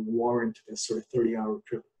that warrant this sort of 30-hour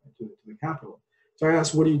trip to the capital. So I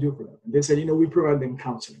asked, what do you do for them? And they said, we provide them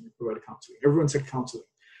counseling. We provide counseling. Everyone said counseling.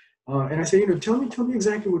 And I said, tell me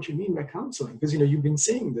exactly what you mean by counseling, because, you've been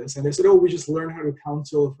saying this. And they said, oh, we just learn how to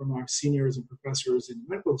counsel from our seniors and professors in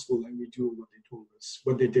medical school, and we do what they told us,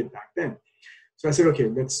 what they did back then. So I said, okay,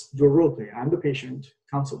 let's do a role play. I'm the patient,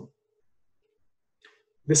 counsel.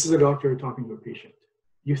 This is a doctor talking to a patient.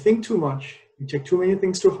 You think too much, you take too many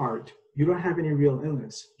things to heart, you don't have any real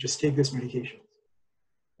illness, just take this medication.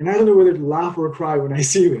 And I don't know whether to laugh or cry when I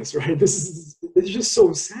see this, right? It's just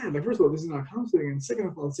so sad. Like, first of all, this is not counseling. And second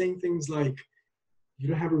of all, saying things like, you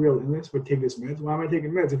don't have a real illness, but take this meds. Why am I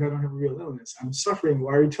taking meds if I don't have a real illness? I'm suffering.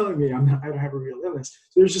 Why are you telling me I don't have a real illness?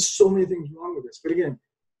 So there's just so many things wrong with this. But again,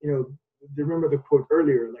 remember the quote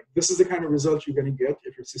earlier, like, this is the kind of result you're going to get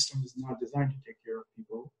if your system is not designed to take care of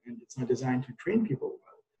people and it's not designed to train people well.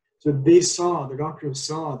 So the doctors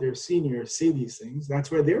saw their seniors say these things. That's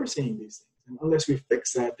why they're saying these things. And unless we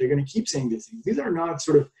fix that, they're going to keep saying these things. These are not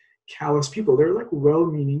sort of callous people. They're like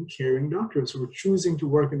well-meaning, caring doctors who are choosing to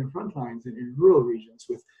work in the front lines in rural regions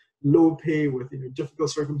with low pay, with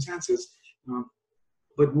difficult circumstances.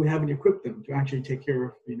 But we haven't equipped them to actually take care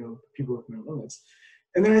of people with mental illness.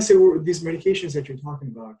 And then I say, well, these medications that you're talking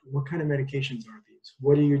about, what kind of medications are these?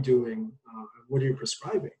 What are you doing? What are you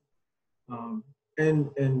prescribing?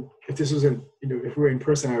 and if this was if we were in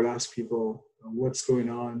person, I would ask people what's going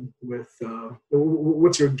on with,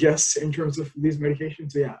 what's your guess in terms of these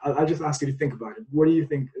medications? So yeah, I'll just ask you to think about it. What do you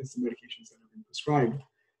think is the medications that have been prescribed?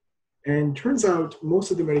 And turns out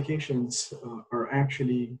most of the medications are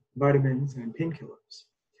actually vitamins and painkillers.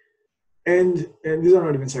 And these are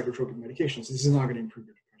not even psychotropic medications. This is not going to improve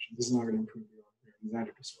your depression. This is not going to improve your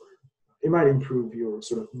anxiety disorder. It might improve your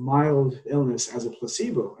sort of mild illness as a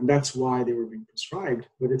placebo, and that's why they were being prescribed,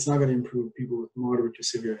 but it's not going to improve people with moderate to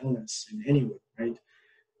severe illness in any way, right?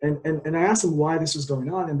 And I asked them why this was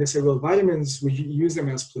going on, and they said, well, vitamins, we use them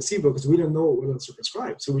as placebo because we don't know what else to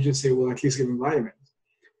prescribe. So we just say, well, at least give them vitamins.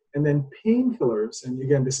 And then painkillers, and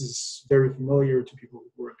again, this is very familiar to people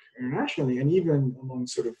who work internationally, and even among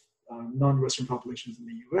sort of non-Western populations in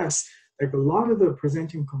the US, like a lot of the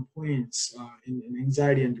presenting complaints in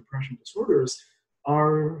anxiety and depression disorders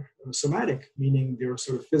are somatic, meaning they're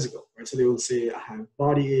sort of physical, right? So they will say, I have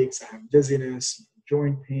body aches, I have dizziness,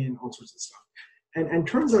 joint pain, all sorts of stuff. And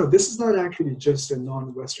turns out this is not actually just a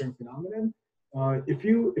non-Western phenomenon.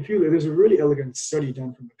 There's a really elegant study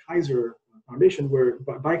done from the Kaiser Foundation,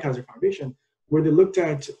 by Kaiser Foundation, where they looked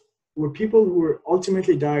at were people who were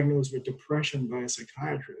ultimately diagnosed with depression by a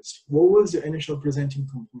psychiatrist. What was the initial presenting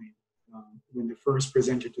complaint when they first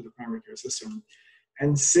presented to the primary care system?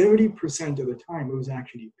 And 70% of the time, it was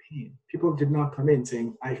actually pain. People did not come in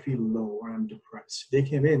saying, I feel low or I'm depressed. They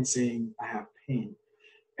came in saying, I have pain.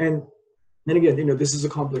 And again, this is a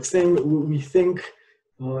complex thing. We think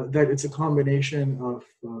that it's a combination of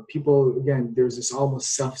people, again, there's this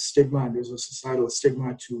almost self-stigma, and there's a societal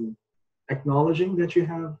stigma to acknowledging that you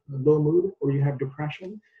have a low mood or you have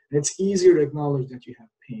depression. And it's easier to acknowledge that you have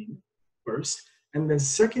pain first. And then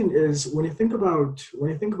second is when you think about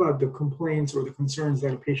the complaints or the concerns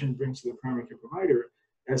that a patient brings to the primary care provider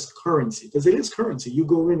as currency, because it is currency. You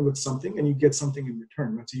go in with something and you get something in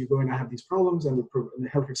return. Right? So you go in, I have these problems, and the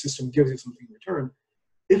healthcare system gives you something in return.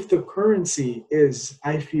 If the currency is,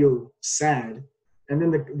 I feel sad, and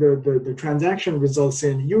then the transaction results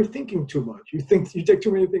in you're thinking too much, you take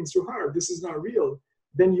too many things too hard, this is not real,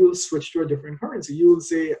 then you'll switch to a different currency. You will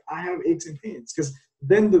say, I have aches and pains, because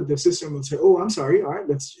then the system will say, oh, I'm sorry, all right,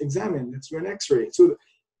 let's examine, let's do an x-ray. So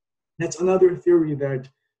that's another theory that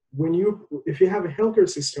if you have a healthcare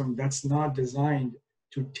system that's not designed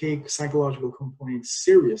to take psychological complaints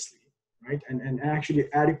seriously, right, and actually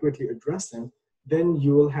adequately address them, then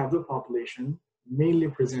you will have the population mainly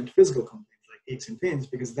present physical complaints like aches and pains,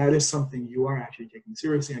 because that is something you are actually taking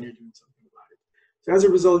seriously and you're doing something about it. So as a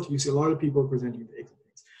result, you see a lot of people presenting with aches and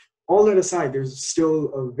pains. All that aside, there's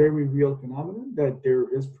still a very real phenomenon that there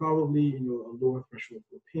is probably a lower threshold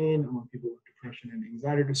for pain among people with depression and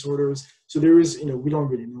anxiety disorders. So there is, we don't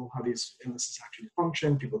really know how these illnesses actually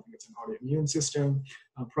function. People think it's an autoimmune system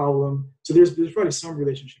problem. So there's probably some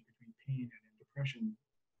relationship between pain and depression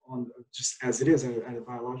on just as it is at a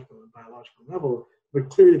biological level. But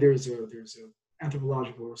clearly there's a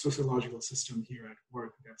anthropological or sociological system here at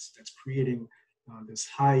work that's creating this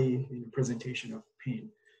high presentation of pain.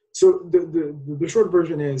 So the short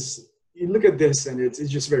version is, you look at this and it's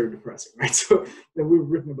just very depressing, right? So we've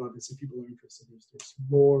written about this if people are interested. There's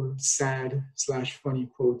more sad/funny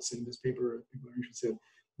quotes in this paper if people are interested.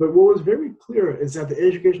 But what was very clear is that the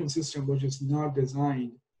education system was just not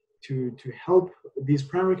designed to help these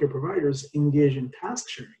primary care providers engage in task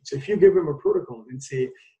sharing. So if you give them a protocol and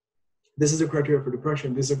say, this is a criteria for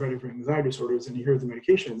depression, this is a criteria for anxiety disorders, and here are the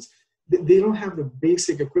medications, they don't have the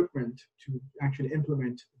basic equipment to actually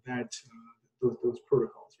implement those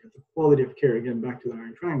protocols. Right? The quality of care, again, back to the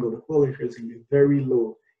iron triangle, the quality of care is going to be very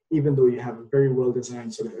low, even though you have a very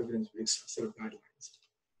well-designed sort of evidence-based set of guidelines.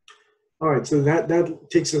 All right, so that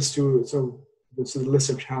takes us to the list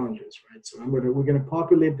of challenges, right? So we're going to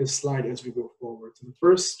populate this slide as we go forward. So the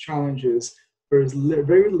first challenge is there is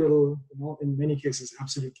very little, in many cases,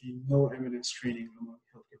 absolutely no eminence training among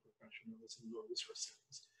healthcare professionals in low resource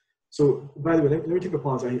settings. So by the way, let me take a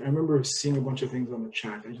pause. I remember seeing a bunch of things on the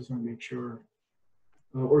chat. I just want to make sure,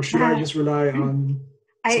 or should I just rely on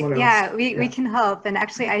someone else? Yeah, we can help. And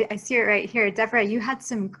actually, I see it right here. Deborah, you had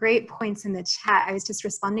some great points in the chat. I was just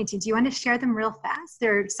responding to. Do you want to share them real fast?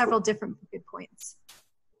 There are several different good points.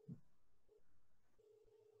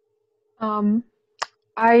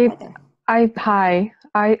 I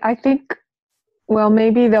think, well,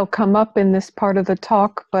 maybe they'll come up in this part of the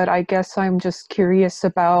talk, but I guess I'm just curious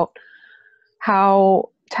about how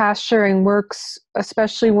task sharing works,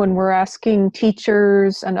 especially when we're asking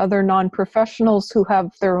teachers and other non-professionals who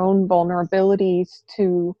have their own vulnerabilities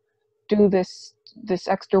to do this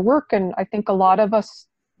extra work. And I think a lot of us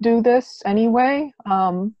do this anyway.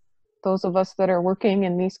 those of us that are working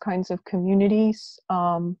in these kinds of communities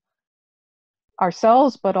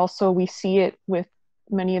ourselves, but also we see it with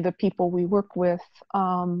many of the people we work with.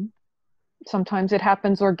 Sometimes it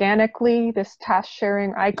happens organically, this task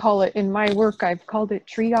sharing. I call it, in my work, I've called it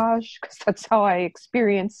triage, because that's how I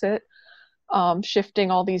experience it, shifting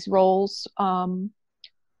all these roles.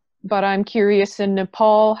 But I'm curious in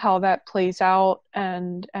Nepal how that plays out,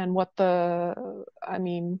 and what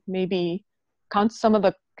maybe some of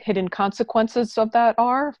the hidden consequences of that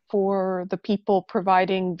are for the people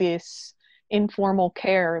providing this informal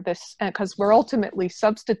care, because we're ultimately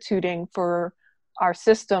substituting for our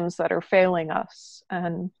systems that are failing us,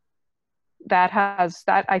 and that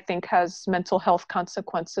I think has mental health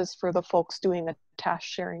consequences for the folks doing the task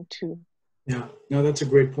sharing too. Yeah, no, that's a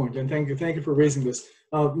great point, and thank you for raising this.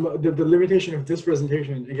 The limitation of this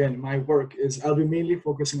presentation, again, my work is I'll be mainly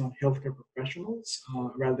focusing on healthcare professionals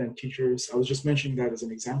rather than teachers. I was just mentioning that as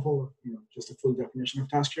an example of just a full definition of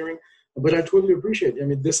task sharing, but I totally appreciate it. I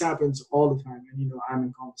mean, this happens all the time, and I'm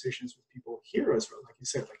in conversations with people here as well, like you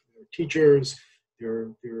said, like teachers.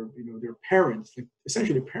 Their parents, like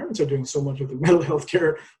essentially parents are doing so much of the mental health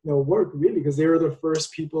care work, really, because they're the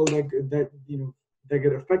first people that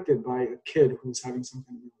get affected by a kid who's having some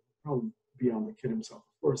kind of problem beyond the kid himself,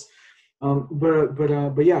 of course.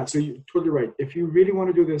 But yeah, so you're totally right. If you really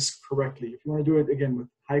want to do this correctly, if you want to do it again with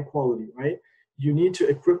high quality, right, you need to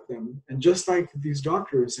equip them. And just like these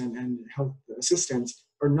doctors and health assistants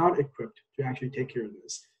are not equipped to actually take care of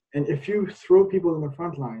this. And if you throw people in the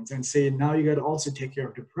front lines and say, now you got to also take care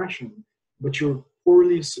of depression, but you're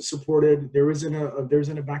poorly supported, there isn't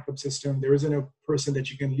a backup system, there isn't a person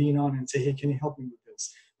that you can lean on and say, hey, can you help me with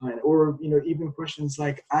this? Or even questions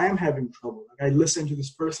like, I'm having trouble. Like, I listened to this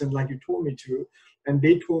person like you told me to, and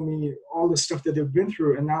they told me all the stuff that they've been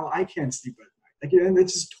through, and now I can't sleep at night. And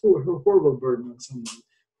it's just a horrible burden on someone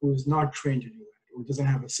who is not trained to do that, or doesn't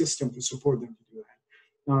have a system to support them to do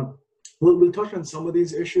that. We'll touch on some of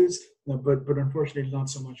these issues, but unfortunately not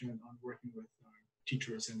so much on working with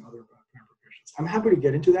teachers and other professions. I'm happy to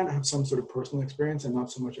get into that. I have some sort of personal experience and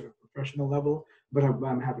not so much at a professional level, but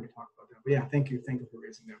I'm happy to talk about that. But yeah, thank you for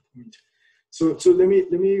raising that point. So let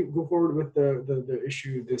me go forward with the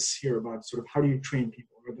issue this here about sort of how do you train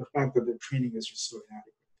people, or the fact that the training is just so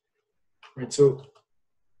inadequate, right?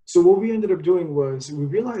 So what we ended up doing was we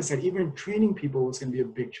realized that even training people was going to be a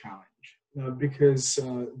big challenge. Because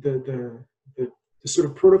the sort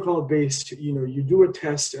of protocol-based, you do a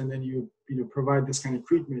test and then you provide this kind of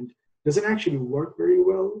treatment doesn't actually work very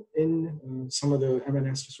well in some of the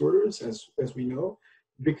MNS disorders, as we know,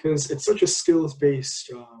 because it's such a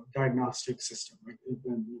skills-based diagnostic system. Like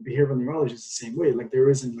behavioral neurology is the same way. Like there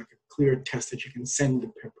isn't like a clear test that you can send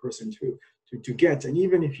the person to get, and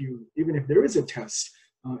even if there is a test.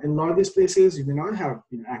 In a lot of these places, you may not have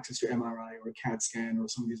access to MRI or CAT scan or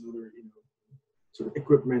some of these other sort of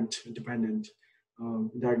equipment-dependent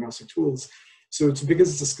diagnostic tools. So it's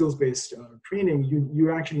because it's a skills-based training,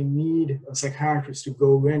 you actually need a psychiatrist to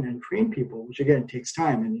go in and train people, which again takes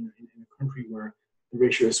time. And in a country where the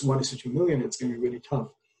ratio is 1:2 million, it's going to be really tough.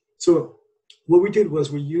 So what we did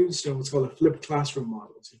was we used what's called a flipped classroom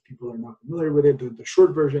model. So if people are not familiar with it, the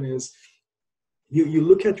short version is you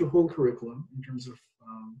look at your whole curriculum in terms of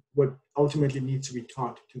what ultimately needs to be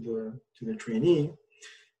taught to the trainee,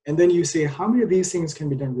 and then you say how many of these things can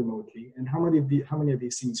be done remotely, and how many of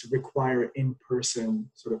these things require in-person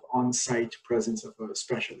sort of on-site presence of a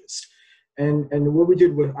specialist. And what we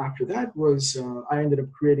did after that was I ended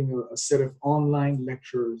up creating a set of online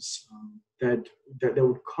lectures that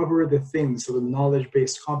would cover the things, so the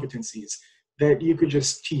knowledge-based competencies that you could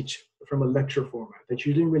just teach from a lecture format, that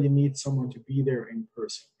you didn't really need someone to be there in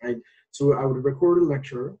person, right? So I would record a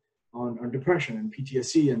lecture on depression and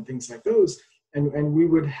PTSD and things like those, and we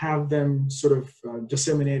would have them sort of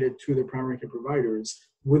disseminated to the primary care providers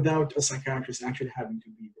without a psychiatrist actually having to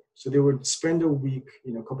be there. So they would spend a week,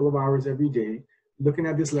 a couple of hours every day, looking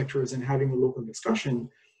at these lectures and having a local discussion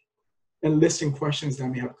and listing questions that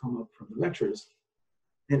may have come up from the lectures.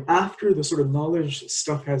 And after the sort of knowledge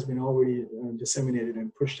stuff has been already disseminated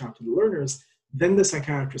and pushed out to the learners, then the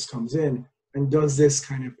psychiatrist comes in and does this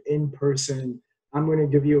kind of in-person, I'm going to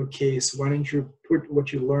give you a case, why don't you put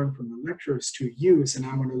what you learned from the lectures to use, and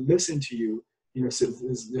I'm going to listen to you. So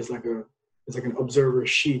there's like an observer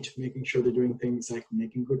sheet, making sure they're doing things like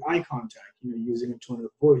making good eye contact, using a tone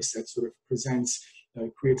of voice that sort of presents,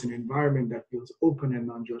 creates an environment that feels open and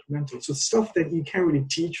non-judgmental. So stuff that you can't really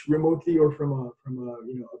teach remotely or from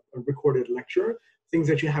a recorded lecture, things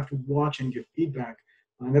that you have to watch and give feedback.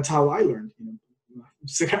 And that's how I learned,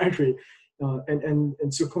 psychiatry.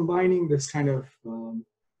 And so combining this kind of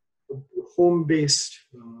home-based,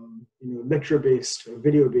 lecture-based,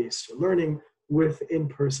 video-based learning with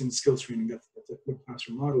in-person skills training. That's the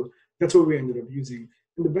classroom model. That's what we ended up using.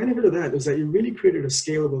 And the benefit of that is that it really created a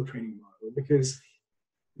scalable training model, because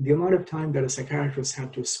the amount of time that a psychiatrist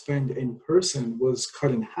had to spend in person was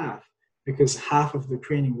cut in half, because half of the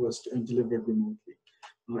training was delivered remotely.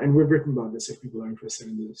 And we've written about this if people are interested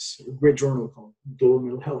in this great journal called Global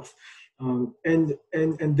Mental Health.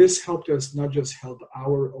 And this helped us not just help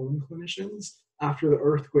our own clinicians. After the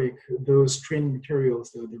earthquake, those training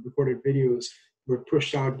materials, the recorded videos, were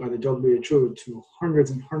pushed out by the WHO to hundreds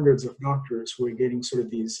and hundreds of doctors who were getting sort of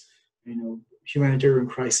these, humanitarian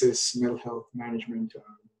crisis, mental health management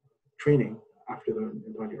training after the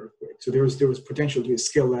Bali earthquake. So there was potential to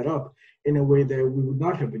scale that up in a way that we would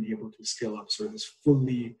not have been able to scale up sort of this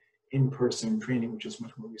fully in-person training, which is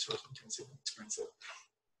much more resource intensive and expensive.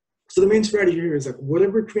 So the main strategy here is that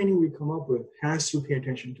whatever training we come up with has to pay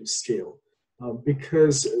attention to scale,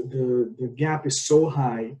 because the gap is so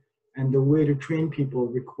high, and the way to train people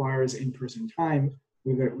requires in-person time.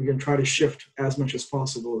 We can try to shift as much as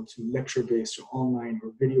possible to lecture-based or online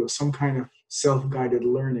or video, some kind of self-guided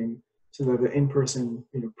learning, so that the in-person,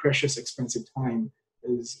 precious, expensive time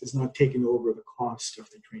is not taking over the cost of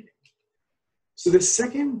the training. So the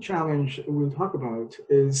second challenge we'll talk about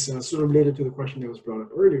is sort of related to the question that was brought up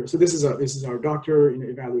earlier. So this is our doctor,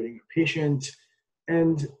 evaluating a patient,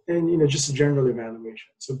 and just a general evaluation.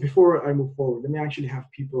 So before I move forward, let me actually have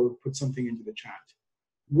people put something into the chat.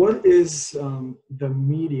 What is the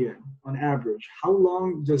median on average? How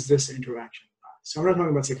long does this interaction last? So I'm not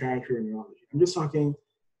talking about psychiatry or neurology. I'm just talking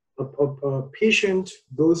a patient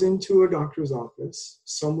goes into a doctor's office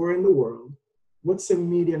somewhere in the world. What's the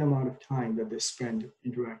median amount of time that they spend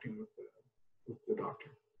interacting with the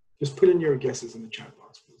doctor? Just put in your guesses in the chat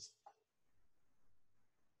box, please.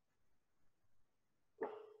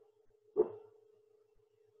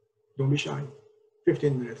 Don't be shy.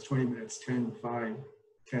 15 minutes, 20 minutes, 10, 5,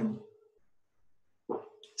 10,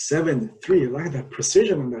 7, 3. Look at that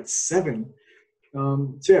precision on that 7.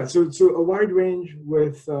 So a wide range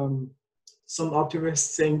with some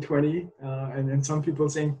optimists saying 20, and some people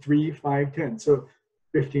saying 3, 5, 10. So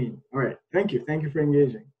 15. All right. Thank you. Thank you for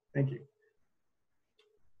engaging. Thank you.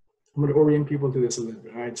 I'm going to orient people to this a little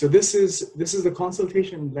bit. All right. So this is the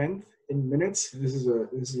consultation length in minutes. This is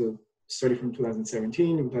a study from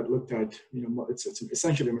 2017 that looked at, it's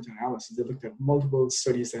essentially a meta-analysis. They looked at multiple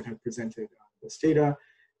studies that had presented this data,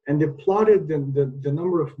 and they plotted the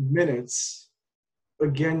number of minutes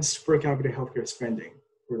against per capita healthcare spending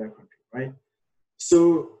for that country, right?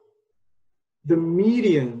 So the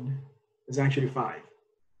median is actually 5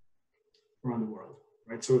 around the world,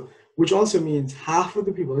 right? So, which also means half of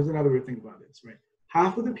the people, there's another way to think about this, right?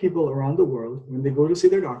 Half of the people around the world, when they go to see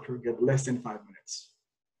their doctor, get less than 5 minutes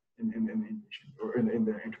in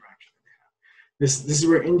their interaction. This is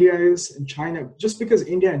where India is, and China. Just because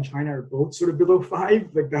India and China are both sort of below 5,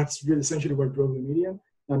 like that's really essentially what drove the median.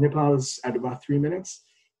 Nepal is at about 3 minutes.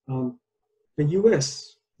 The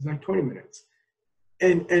US is like 20 minutes.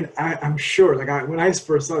 And I'm sure, when I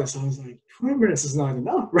first saw this, I was like, 20 minutes is not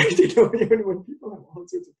enough, right? Even when people have all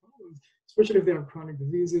sorts of problems, especially if they have chronic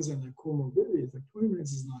diseases and like comorbidities, like 20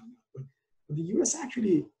 minutes is not enough. But the US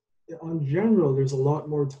actually, on general, there's a lot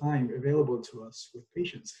more time available to us with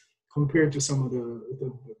patients compared to some of the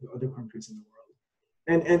other countries in the world.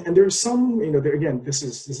 And there's some, again, this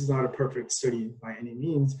is not a perfect study by any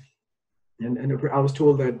means. And I was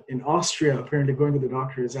told that in Austria, apparently going to the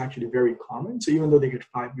doctor is actually very common. So even though they get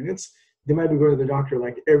 5 minutes, they might be going to the doctor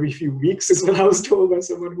like every few weeks, is what I was told by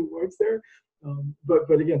someone who works there.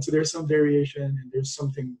 But again, so there's some variation, and there's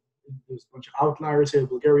a bunch of outliers here.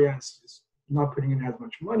 Bulgaria is not putting in as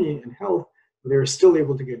much money in health, but they're still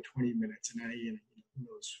able to get 20 minutes. And who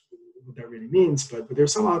knows what that really means, but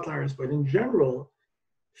there's some outliers. But in general,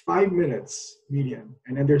 5 minutes median,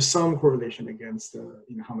 and then there's some correlation against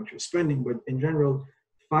how much you're spending, but in general,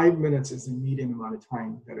 5 minutes is the median amount of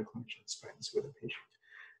time that a clinician spends with a patient.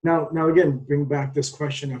 Now again, bring back this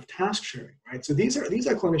question of task sharing, right? So these are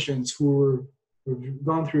clinicians who've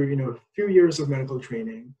gone through a few years of medical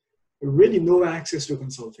training, really no access to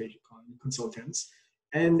consultants,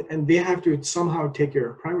 and they have to somehow take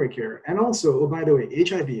care of primary care, and also, oh by the way,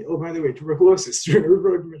 HIV, oh by the way, tuberculosis,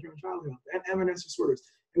 reproductive child health, and MS disorders.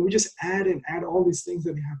 And we just add all these things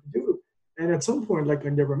that they have to do. And at some point, like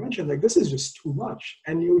Deborah mentioned, this is just too much.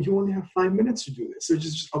 And you only have 5 minutes to do this. So it's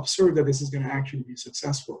just absurd that this is going to actually be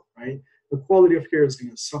successful, right? The quality of care is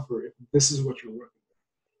going to suffer if this is what you're working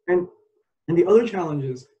with. And the other challenge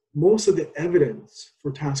is most of the evidence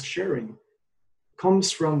for task sharing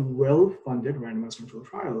comes from well-funded randomized controlled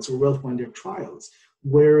trials or well-funded trials,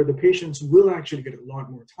 where the patients will actually get a lot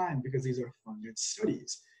more time because these are funded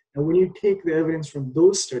studies. And when you take the evidence from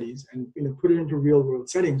those studies and put it into real world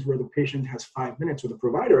settings where the patient has 5 minutes or the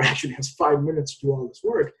provider actually has 5 minutes to do all this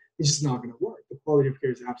work, it's just not going to work. The quality of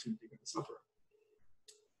care is absolutely going to suffer.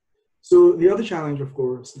 So the other challenge, of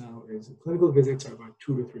course, now is clinical visits are about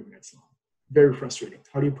 2 to 3 minutes long. Very frustrating.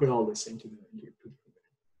 How do you put all this into 2 to 3 minutes?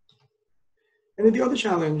 And then the other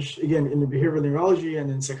challenge, again, in the behavioral neurology and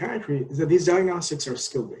in psychiatry, is that these diagnostics are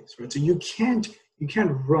skill-based, right? So you can't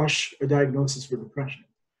rush a diagnosis for depression.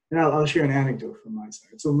 And I'll share an anecdote from my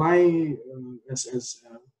side. So as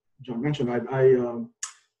John mentioned,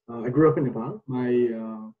 I grew up in Nepal.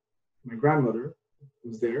 My grandmother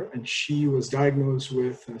was there, and she was diagnosed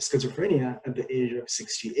with schizophrenia at the age of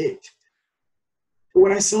 68. But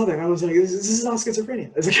when I saw that, I was like, this is not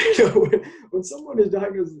schizophrenia. It's like, when someone is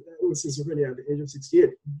diagnosed with schizophrenia at the age of 68,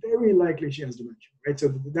 very likely she has dementia, right? So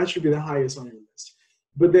that should be the highest on your list.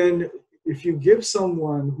 But then if you give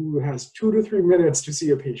someone who has 2 to 3 minutes to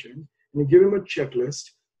see a patient, and you give him a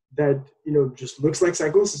checklist that just looks like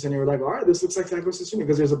psychosis, and you're like, all right, this looks like psychosis to me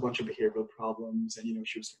because there's a bunch of behavioral problems, and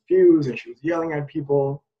she was confused, and she was yelling at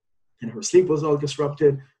people, and her sleep was all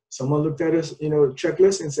disrupted. Someone looked at his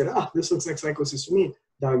checklist and said, this looks like psychosis to me,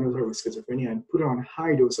 diagnosed her with schizophrenia, and put her on a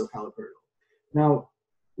high dose of haloperidol. Now,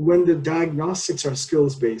 when the diagnostics are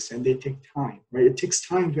skills-based and they take time, right? It takes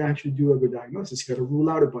time to actually do a good diagnosis. You got to rule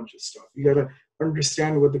out a bunch of stuff. You got to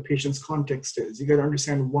understand what the patient's context is. You got to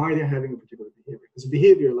understand why they're having a particular behavior. Because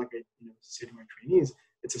behavior, like I say to my trainees,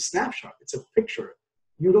 it's a snapshot. It's a picture.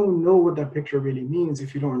 You don't know what that picture really means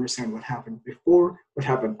if you don't understand what happened before, what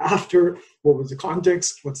happened after, what was the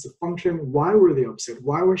context, what's the function, why were they upset,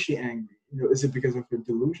 why was she angry? Is it because of her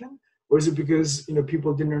delusion? Or is it because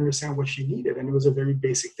people didn't understand what she needed, and it was a very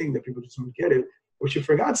basic thing that people just don't get it, or she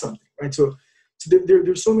forgot something, right? So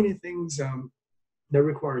there's so many things that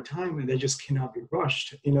require time, and they just cannot be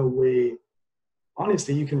rushed in a way.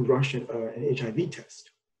 Honestly, you can rush an HIV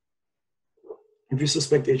test. If you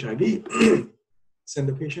suspect HIV, send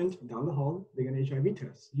the patient down the hall, they get an HIV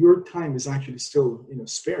test. Your time is actually still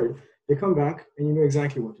spared. They come back, and you know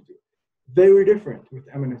exactly what to do. Very different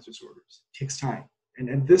with MS disorders. It takes time.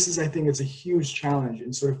 And this is, I think, it's a huge challenge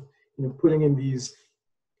in sort of, putting in these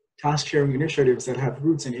task sharing initiatives that have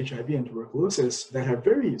roots in HIV and tuberculosis that have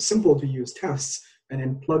very simple to use tests, and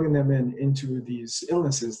then plugging them into these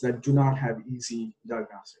illnesses that do not have easy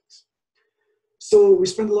diagnostics. So we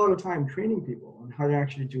spend a lot of time training people on how to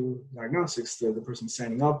actually do diagnostics. The person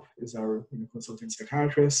signing up is our consultant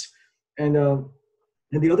psychiatrist. And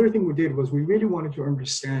the other thing we did was we really wanted to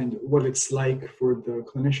understand what it's like for the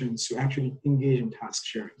clinicians to actually engage in task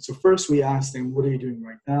sharing. So first we asked them, what are you doing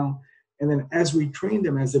right now? And then as we train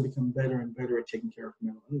them, as they become better and better at taking care of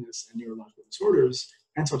mental illness and neurological disorders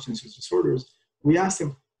and substance use disorders, we asked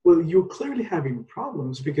them, well, you're clearly having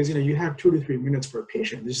problems because you have 2 to 3 minutes per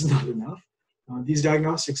patient. This is not enough. These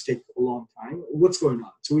diagnostics take a long time. What's going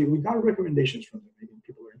on? So we got recommendations from them. Maybe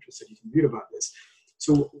people are interested, you can read about this.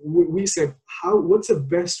 So we said, what's the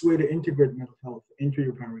best way to integrate mental health into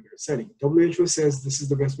your primary care setting? WHO says this is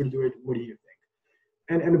the best way to do it. What do you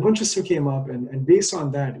think? And a bunch of stuff came up, and based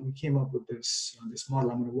on that, we came up with this model.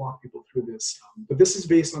 I'm going to walk people through this. But this is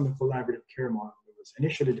based on the collaborative care model that was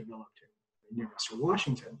initially developed in University of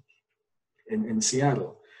Washington in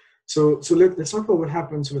Seattle. So let's talk about what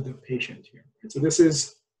happens with the patient here. So this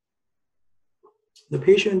is the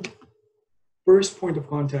patient. First point of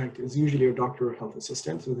contact is usually a doctor or health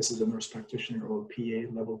assistant. So this is a nurse practitioner or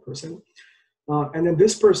PA level person. And then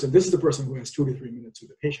this is the person who has 2 to 3 minutes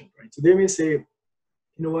with the patient, right? So they may say,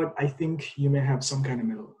 you know what, I think you may have some kind of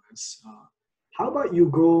mental illness. How about you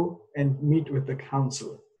go and meet with the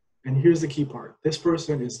counselor? And here's the key part. This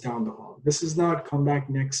person is down the hall. This is not come back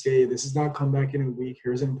next day. This is not come back in a week.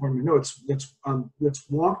 Here's an appointment. No, let's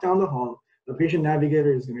walk down the hall. The patient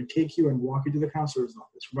navigator is going to take you and walk you to the counselor's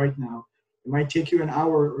office right now. It might take you an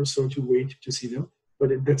hour or so to wait to see them, but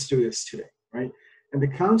let's do this today, right? And the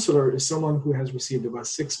counselor is someone who has received about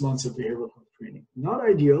 6 months of behavioral health training. Not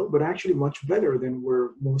ideal, but actually much better than where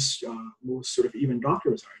most sort of even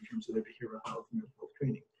doctors are in terms of their behavioral health and mental health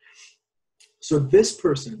training. So this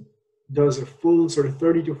person does a full sort of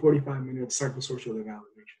 30 to 45 minute psychosocial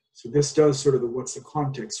evaluation. So this does sort of what's the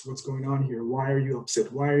context, what's going on here, why are you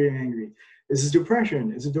upset, why are you angry? Is it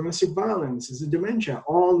depression? Is it domestic violence? Is it dementia?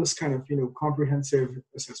 All this kind of comprehensive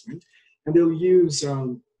assessment, and they'll use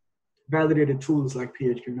validated tools like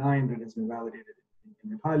PHQ-9 that has been validated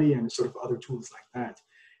in Nepali and sort of other tools like that.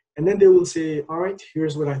 And then they will say, all right,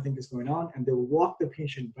 here's what I think is going on, and they'll walk the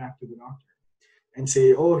patient back to the doctor and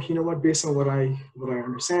say, oh, you know what? Based on what I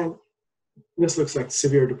understand, this looks like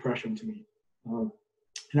severe depression to me.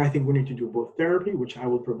 And I think we need to do both therapy, which I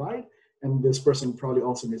will provide, and this person probably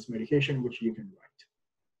also needs medication, which you can write.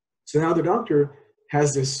 So now the doctor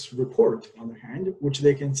has this report on their hand, which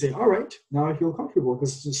they can say, all right, now I feel comfortable,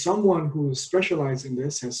 because someone who is specialized in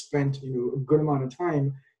this has spent a good amount of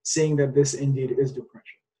time saying that this indeed is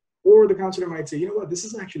depression. Or the counselor might say, you know what, this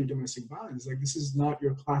is actually domestic violence. Like, this is not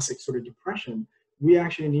your classic sort of depression. We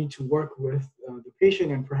actually need to work with the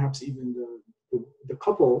patient and perhaps even the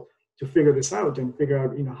couple to figure this out and figure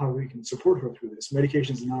out how we can support her through this.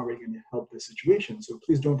 Medication is not really going to help this situation, so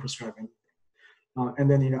please don't prescribe anything. And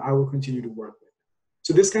then I will continue to work with it.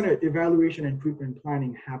 So this kind of evaluation and treatment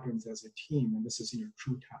planning happens as a team, and this is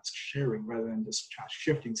true task sharing rather than just task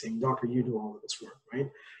shifting, saying, doctor, you do all of this work, right?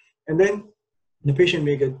 And then the patient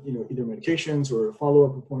may get either medications or a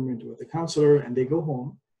follow-up appointment with the counselor, and they go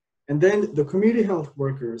home. And then the community health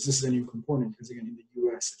workers, this is a new component, because again, in the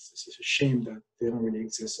US, it's a shame that they don't really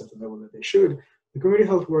exist at the level that they should. The community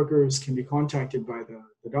health workers can be contacted by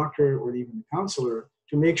the doctor or even the counselor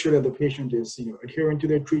to make sure that the patient is adherent to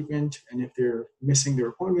their treatment, and if they're missing their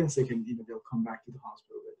appointments, they can they'll come back to the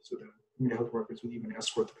hospital. So the community health workers will even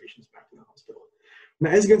escort the patients back to the hospital. Now,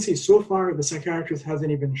 as you can see, so far the psychiatrist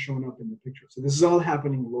hasn't even shown up in the picture. So this is all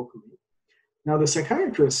happening locally. Now the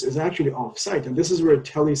psychiatrist is actually off-site, and this is where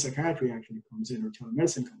telepsychiatry actually comes in, or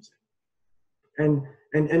telemedicine comes in.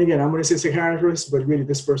 And again, I'm going to say psychiatrist, but really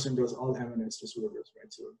this person does all MS disorders,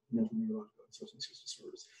 right? So mental, neurological, and substance use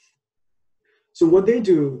disorders. So what they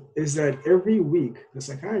do is that every week, the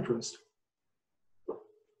psychiatrist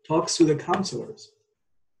talks to the counselors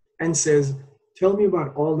and says, tell me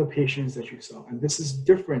about all the patients that you saw. And this is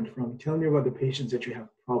different from tell me about the patients that you have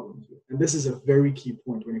problems with. And this is a very key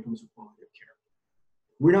point when it comes to quality of care.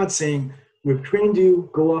 We're not saying, we've trained you,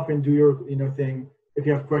 go off and do your thing. If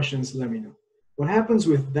you have questions, let me know. What happens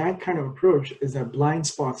with that kind of approach is that blind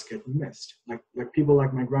spots get missed. Like people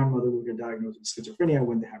like my grandmother will get diagnosed with schizophrenia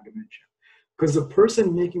when they have dementia. Because the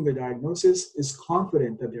person making the diagnosis is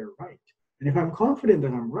confident that they're right. And if I'm confident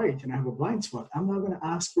that I'm right and I have a blind spot, I'm not going to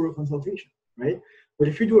ask for a consultation, right? But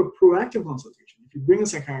if you do a proactive consultation, if you bring a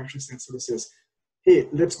psychiatrist that sort of says, hey,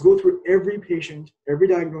 let's go through every patient, every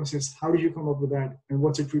diagnosis, how did you come up with that, and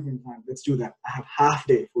what's your treatment plan? Let's do that. I have half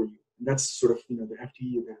day for you. And that's sort of the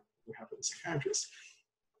FTE that we have with the psychiatrist.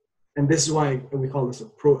 And this is why we call this a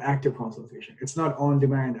proactive consultation. It's not on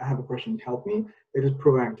demand, I have a question, help me. It is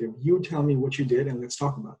proactive. You tell me what you did and let's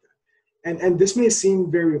talk about that. And this may seem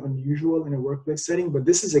very unusual in a workplace setting, but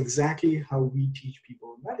this is exactly how we teach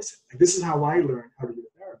people in medicine. Like, this is how I learned how to do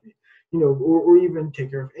therapy, or even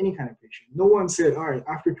take care of any kind of patient. No one said, all right,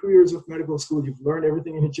 after 2 years of medical school, you've learned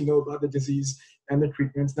everything you need to know about the disease and the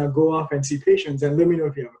treatments. Now go off and see patients and let me know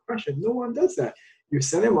if you have a question. No one does that. You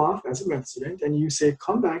send them off as a med student and you say,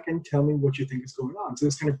 come back and tell me what you think is going on. So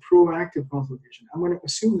this kind of proactive consultation. I'm going to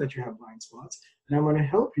assume that you have blind spots, and I'm going to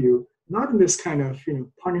help you, not in this kind of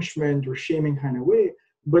punishment or shaming kind of way,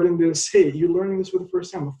 but in this, hey, you're learning this for the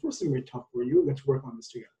first time. Of course, it's going to be tough for you. Let's work on this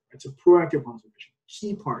together. It's a proactive consultation,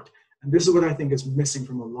 key part. And this is what I think is missing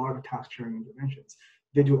from a lot of task sharing interventions.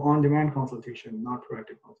 They do on-demand consultation, not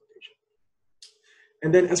proactive consultation.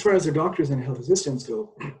 And then as far as the doctors and health assistants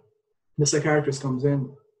go, the psychiatrist comes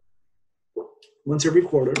in once every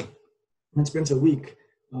quarter and spends a week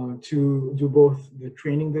to do both the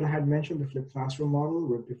training that I had mentioned, the flipped classroom model,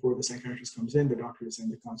 where before the psychiatrist comes in, the doctors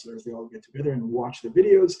and the counselors, they all get together and watch the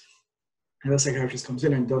videos. And the psychiatrist comes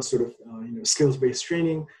in and does sort of skills-based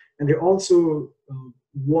training. And they also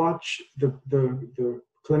watch the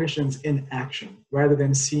clinicians in action rather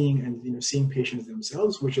than seeing patients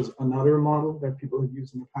themselves, which is another model that people have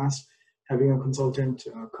used in the past. Having a consultant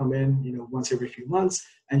come in, once every few months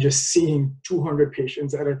and just seeing 200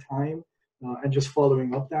 patients at a time and just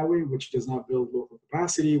following up that way, which does not build local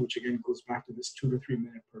capacity, which again goes back to this 2 to 3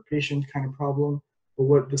 minute per patient kind of problem. But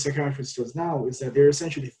what the psychiatrist does now is that they're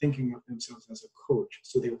essentially thinking of themselves as a coach.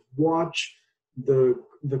 So they watch the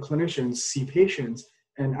clinicians see patients,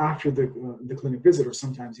 and after the clinic visit, or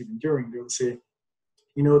sometimes even during, they'll say,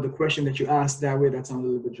 the question that you asked that way, that sounds a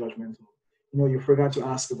little bit judgmental. You forgot to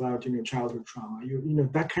ask about childhood trauma.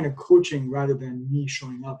 That kind of coaching rather than me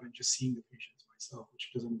showing up and just seeing the patients myself,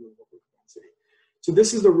 which doesn't build local capacity. So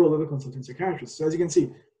this is the role of the consultant psychiatrist. So as you can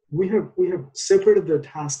see, we have separated the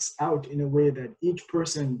tasks out in a way that each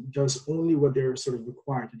person does only what they're sort of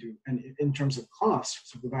required to do. And in terms of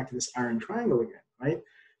cost, so go back to this iron triangle again, right?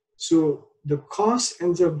 So the cost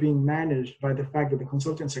ends up being managed by the fact that the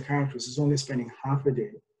consultant psychiatrist is only spending half a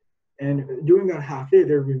day. And during that half day,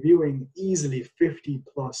 they're reviewing easily 50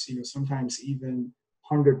 plus, sometimes even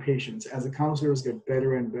 100 patients. As the counselors get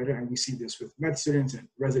better and better, and we see this with med students and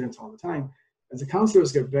residents all the time, as the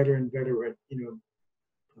counselors get better and better at,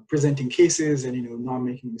 presenting cases and not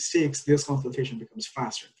making mistakes, this consultation becomes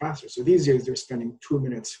faster and faster. So these days they're spending 2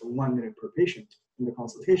 minutes or 1 minute per patient in the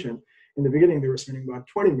consultation. In the beginning, they were spending about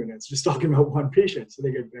 20 minutes just talking about one patient, so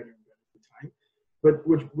they get better and better with time. But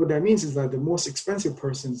what that means is that the most expensive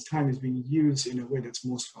person's time is being used in a way that's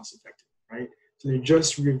most cost effective, right? So they're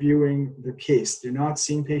just reviewing the case. They're not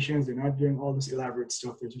seeing patients. They're not doing all this elaborate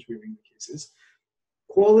stuff. They're just reviewing the cases.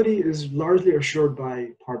 Quality is largely assured by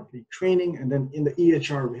partly training, and then in the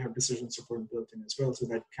EHR, we have decision support built in as well, so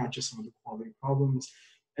that catches some of the quality problems.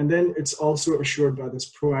 And then it's also assured by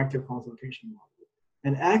this proactive consultation model.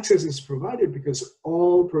 And access is provided because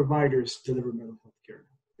all providers deliver mental health care.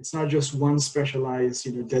 It's not just one specialized,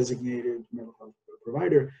 designated mental health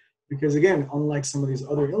provider, because again, unlike some of these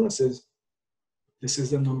other illnesses, this is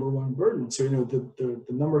the number one burden. So, the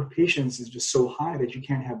number of patients is just so high that you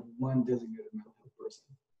can't have one designated mental health person.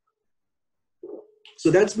 So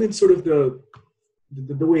that's been sort of the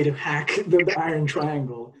way to hack the iron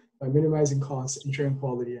triangle by minimizing costs, ensuring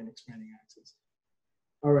quality, and expanding access.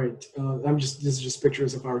 All right, this is just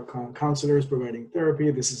pictures of our counselors providing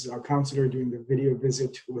therapy. This is our counselor doing the video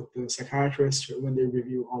visit with the psychiatrist when they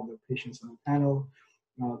review all the patients on the panel.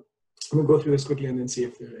 I'm gonna go through this quickly and then see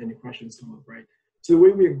if there are any questions come up, right? So the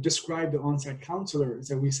way we described the on-site counselor is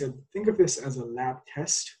that we said, think of this as a lab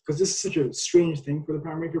test, because this is such a strange thing for the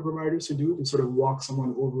primary care providers to do, to sort of walk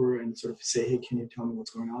someone over and sort of say, hey, can you tell me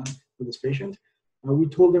what's going on with this patient? We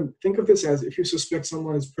told them, think of this as if you suspect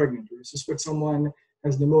someone is pregnant or you suspect someone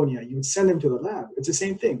has pneumonia, you would send them to the lab. It's the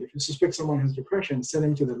same thing. If you suspect someone has depression, send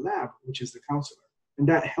them to the lab, which is the counselor. And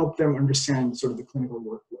that helped them understand sort of the clinical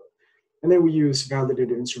workflow. And then we use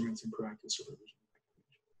validated instruments and proactive supervision.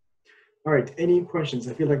 All right, any questions?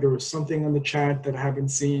 I feel like there was something on the chat that I haven't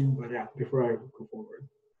seen, but yeah, before I go forward.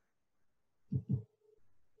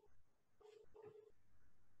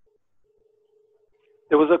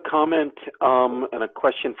 There was a comment and a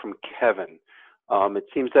question from Kevin. It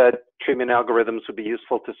seems that treatment algorithms would be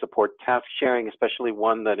useful to support task sharing, especially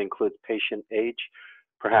one that includes patient age,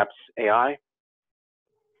 perhaps AI?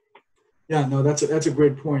 Yeah, no, that's a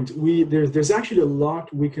great point. There's actually a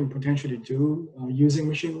lot we can potentially do using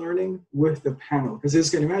machine learning with the panel, because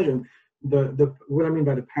as you can imagine, what I mean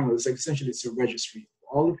by the panel is like essentially it's a registry.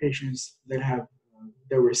 All the patients that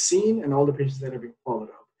were seen and all the patients that are being followed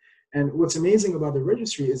up. And what's amazing about the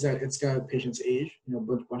registry is that it's got patient's age, a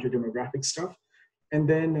bunch of demographic stuff, and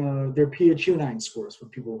then their PHU-9 scores for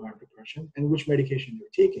people who have depression and which medication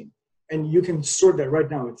they're taking. And you can sort that right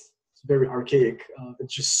now. It's very archaic.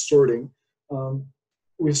 It's just sorting.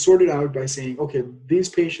 We sorted out by saying, okay, these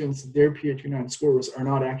patients, their PHU-9 scores are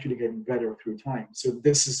not actually getting better through time. So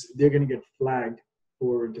they're going to get flagged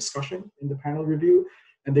for discussion in the panel review,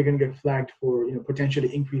 and they're going to get flagged for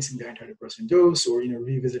potentially increasing the antidepressant dose or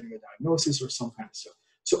revisiting the diagnosis or some kind of stuff.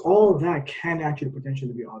 So all of that can actually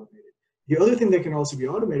potentially be automated. The other thing that can also be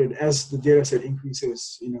automated as the data set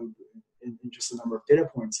increases, in just the number of data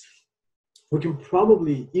points, we can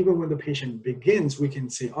probably, even when the patient begins, we can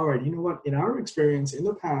say, all right, you know what, in our experience in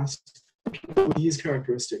the past, people with these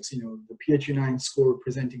characteristics, the PHU-9 score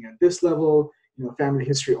presenting at this level, family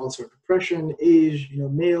history, also depression, age,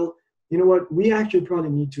 male, you know what, we actually probably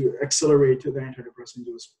need to accelerate the antidepressant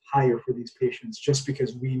dose higher for these patients just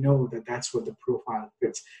because we know that that's what the profile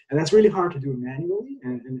fits. And that's really hard to do manually,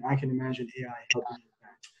 and I can imagine AI helping with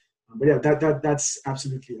that. But yeah, that's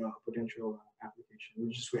absolutely a potential application.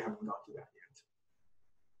 We haven't got to that yet.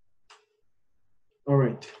 All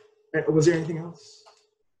right. Was there anything else?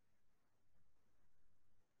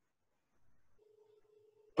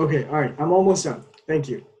 Okay. All right. I'm almost done. Thank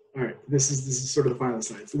you. All right. This is sort of the final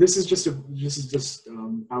slide. So this is just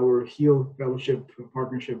our HEAL Fellowship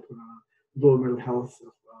partnership, global mental health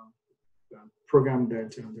program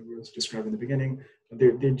that was described in the beginning.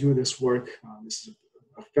 They do this work. This is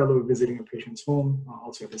a fellow visiting a patient's home,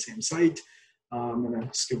 also at the same site. I'm going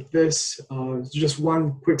to skip this. Just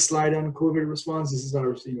one quick slide on COVID response. This is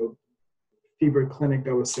our fever clinic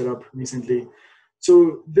that was set up recently.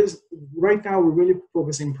 So right now we're really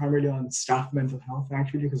focusing primarily on staff mental health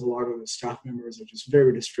actually, because a lot of the staff members are just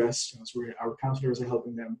very distressed. So our counselors are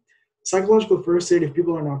helping them. Psychological first aid, if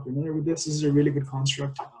people are not familiar with this is a really good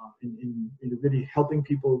construct in really helping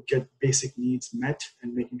people get basic needs met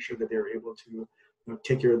and making sure that they're able to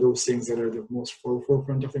take care of those things that are the most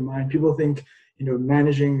forefront of their mind. People think,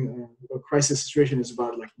 managing a crisis situation is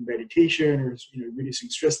about like meditation or, reducing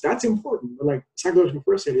stress. That's important, but like psychological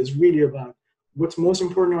first aid is really about what's most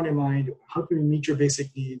important on your mind, how can you meet your basic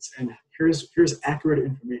needs, and here's accurate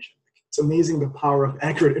information. It's amazing the power of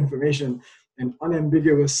accurate information and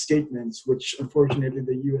unambiguous statements, which unfortunately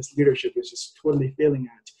the US leadership is just totally failing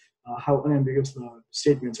at. how unambiguous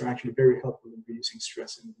statements are actually very helpful in reducing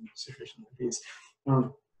stress in situations like these.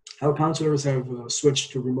 How counselors have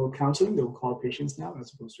switched to remote counseling. They will call patients now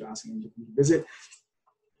as opposed to asking them to come visit.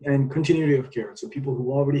 And continuity of care. So people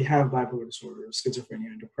who already have bipolar disorder,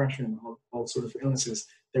 schizophrenia, depression, all sort of illnesses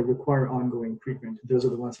that require ongoing treatment, those are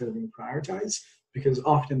the ones that are being prioritized, because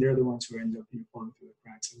often they're the ones who end up falling through the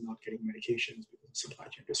cracks and not getting medications because of supply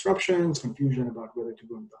chain disruptions, confusion about whether to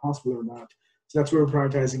go into the hospital or not. So that's what we're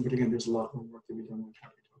prioritizing, but again, there's a lot more work to be done. We're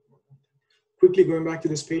happy to talk about that. Quickly going back to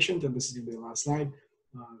this patient, and this is going to be the last slide.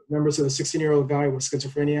 Remember, so the 16-year-old guy with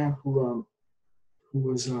schizophrenia who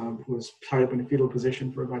was tied up in a fetal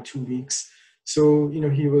position for about 2 weeks. So,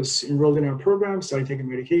 he was enrolled in our program, started taking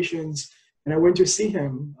medications, and I went to see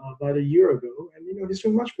him about a year ago, and, he's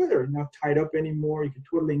doing much better, not tied up anymore. You could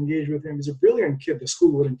totally engage with him. He's a brilliant kid. The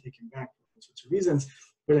school wouldn't take him back for all sorts of reasons,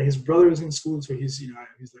 but his brother is in school, so he's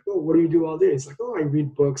like, oh, what do you do all day? He's like, oh, I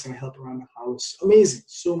read books and I help around the house. Amazing.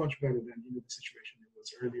 So much better than, the situation it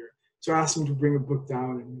was earlier. So I asked him to bring a book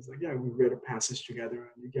down, and he was like, yeah, we read a passage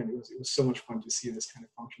together. And again, it was so much fun to see this kind of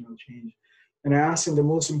functional change. And I asked him the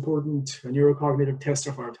most important neurocognitive test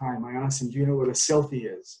of our time. I asked him, do you know what a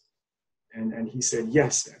selfie is? And he said,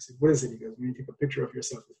 yes. I said, what is it? He goes, when you take a picture of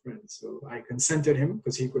yourself with friends. So I consented him,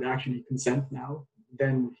 because he could actually consent now.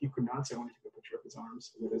 Then he could not, so I wanted to take a picture of his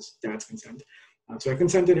arms with his dad's consent. So I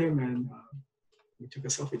consented him, and we took a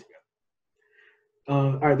selfie together.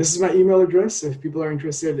 All right, this is my email address. If people are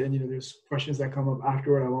interested, and there's questions that come up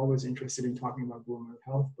afterward, I'm always interested in talking about global mental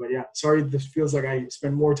health. But yeah, sorry, this feels like I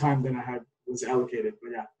spent more time than I was allocated.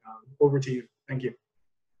 But yeah, over to you. Thank you.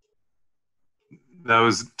 That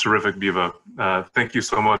was terrific, Bibhav. Thank you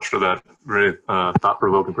so much for that very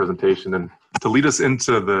thought-provoking presentation. And to lead us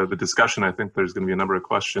into the discussion, I think there's going to be a number of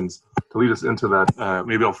questions. To lead us into that,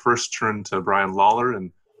 maybe I'll first turn to Brian Lawlor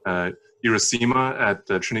and Iracema at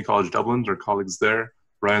Trinity College Dublin, our colleagues there.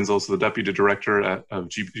 Brian's also the Deputy Director of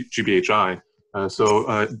GBHI.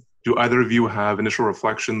 Do either of you have initial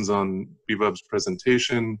reflections on Bibhav's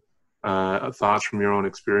presentation, thoughts from your own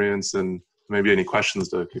experience, and maybe any questions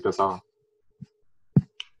to kick us off?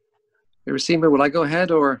 Iracema, will I go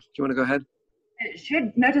ahead, or do you want to go ahead? Sure.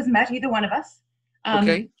 No, it doesn't matter, either one of us.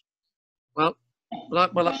 Okay. Well,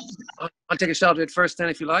 I'll take a shot at it first then,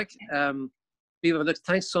 if you like. Bibhav, look,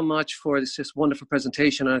 thanks so much for this wonderful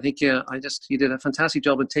presentation. And I think you did a fantastic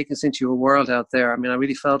job in taking us into your world out there. I mean, I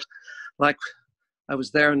really felt like I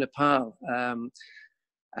was there in Nepal.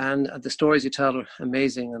 And the stories you tell are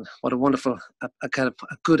amazing, and what a wonderful,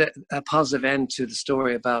 a positive end to the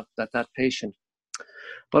story about that patient.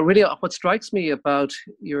 But really, what strikes me about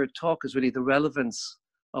your talk is really the relevance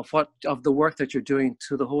of the work that you're doing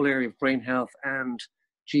to the whole area of brain health and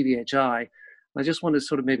GBHI. I just want to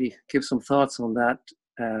sort of maybe give some thoughts on that.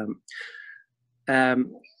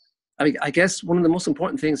 I guess one of the most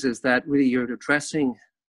important things is that really you're addressing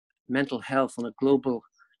mental health on a global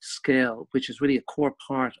scale, which is really a core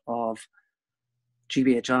part of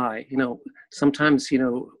GBHI. Sometimes,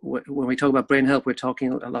 when we talk about brain health, we're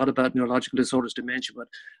talking a lot about neurological disorders, dementia, but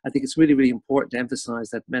I think it's really, really important to emphasize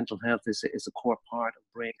that mental health is a core part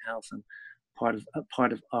of brain health and part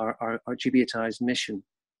of our GBHI's mission.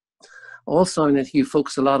 Also, I think you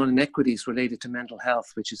focus a lot on inequities related to mental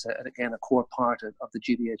health, which is, again, a core part of the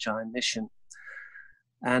GBHI mission.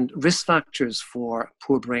 And risk factors for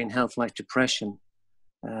poor brain health, like depression,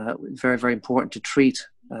 very, very important to treat.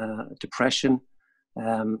 Depression,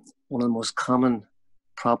 one of the most common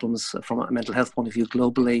problems from a mental health point of view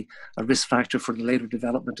globally, a risk factor for the later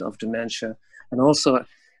development of dementia. And also,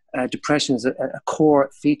 depression is a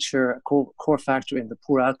core feature, a core factor in the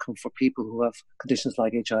poor outcome for people who have conditions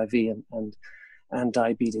like HIV and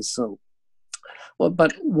diabetes. So, well,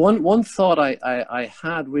 but one thought I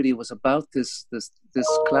had really was about this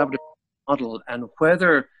collaborative model, and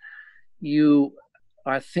whether you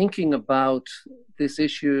are thinking about this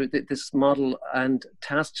issue, this model and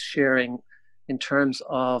task sharing in terms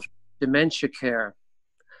of dementia care,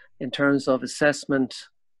 in terms of assessment,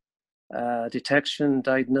 detection,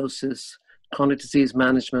 diagnosis, chronic disease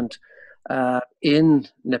management in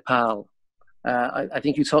Nepal. I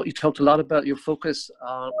think you talked a lot about your focus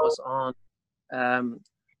was on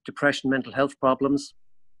depression, mental health problems.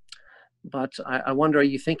 But I wonder, are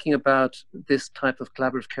you thinking about this type of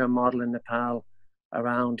collaborative care model in Nepal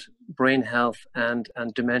around brain health and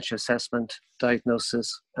dementia assessment,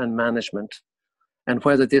 diagnosis, and management, and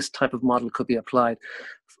whether this type of model could be applied?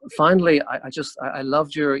 Finally, I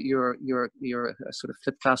loved your sort of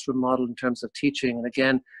flipped classroom model in terms of teaching, and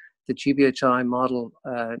again, the GBHI model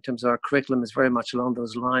in terms of our curriculum is very much along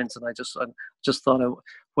those lines. And I just thought of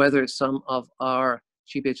whether some of our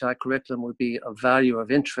GBHI curriculum would be of value or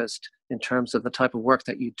of interest in terms of the type of work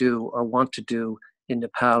that you do or want to do in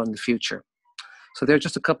Nepal in the future. So there are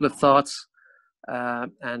just a couple of thoughts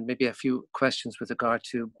and maybe a few questions with regard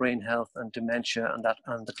to brain health and dementia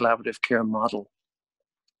and the collaborative care model.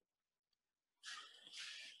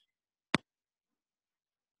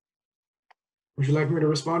 Would you like me to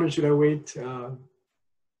respond, or should I wait?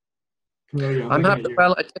 Camelia, I'm happy.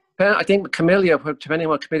 Well, I think Camelia, depending on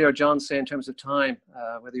what Camelia or John say in terms of time,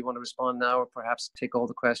 whether you want to respond now or perhaps take all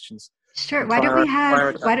the questions. Sure. Why don't we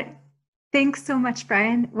have? Thanks so much,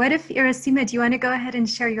 Brian. What if Iracema, do you want to go ahead and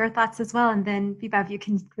share your thoughts as well, and then Bibhav, you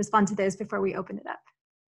can respond to those before we open it up.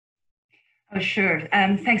 Oh, sure.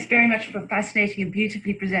 Thanks very much for a fascinating and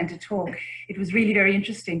beautifully presented talk. It was really very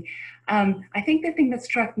interesting. I think the thing that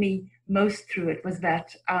struck me most through it was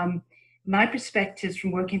that my perspectives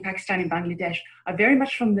from working in Pakistan and Bangladesh are very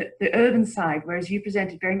much from the urban side, whereas you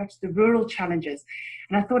presented very much the rural challenges.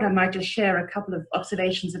 And I thought I might just share a couple of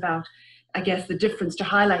observations about, I guess, the difference, to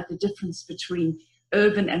highlight the difference between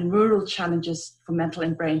urban and rural challenges for mental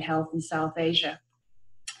and brain health in South Asia.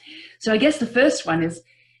 So I guess the first one is,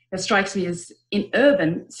 that strikes me as in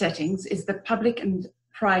urban settings, is the public and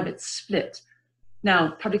private split.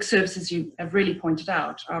 Now, public services, you have really pointed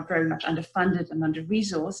out, are very much underfunded and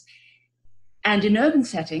under-resourced. And in urban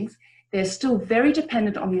settings, they're still very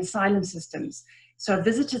dependent on the asylum systems. So I've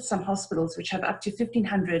visited some hospitals which have up to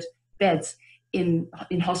 1,500 beds in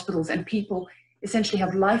hospitals, and people essentially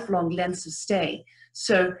have lifelong lengths of stay.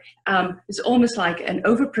 So it's almost like an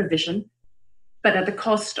over-provision, but at the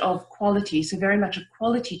cost of quality, so very much a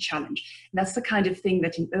quality challenge. And that's the kind of thing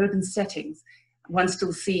that in urban settings, one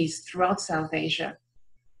still sees throughout South Asia.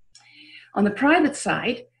 On the private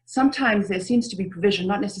side, sometimes there seems to be provision,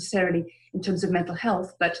 not necessarily in terms of mental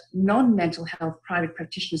health, but non-mental health private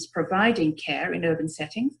practitioners providing care in urban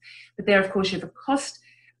settings. But there, of course, you have a cost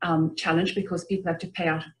challenge because people have to pay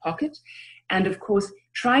out of pocket. And of course,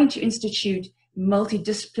 trying to institute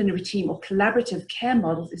multidisciplinary team or collaborative care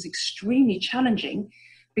models is extremely challenging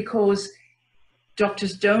because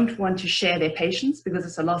doctors don't want to share their patients because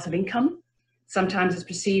it's a loss of income. Sometimes it's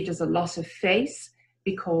perceived as a loss of face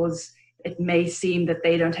because it may seem that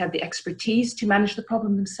they don't have the expertise to manage the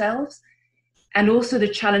problem themselves. And also the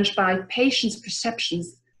challenge by patients'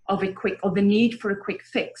 perceptions of the need for a quick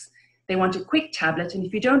fix. They want a quick tablet, and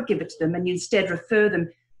if you don't give it to them and you instead refer them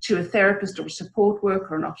to a therapist or a support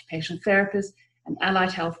worker or an occupational therapist, an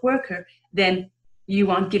allied health worker, then you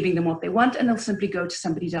aren't giving them what they want and they'll simply go to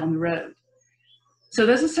somebody down the road. So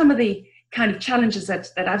those are some of the kind of challenges that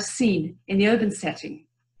I've seen in the urban setting.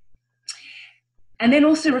 And then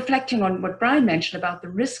also reflecting on what Brian mentioned about the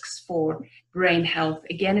risks for brain health,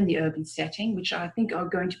 again in the urban setting, which I think are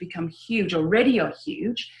going to become huge, already are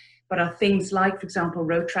huge, but are things like, for example,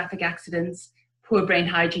 road traffic accidents, poor brain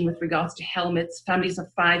hygiene with regards to helmets, families of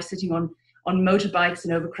 5 sitting on motorbikes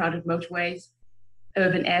in overcrowded motorways,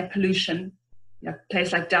 urban air pollution. A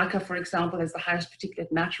place like Dhaka, for example, has the highest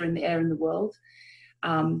particulate matter in the air in the world.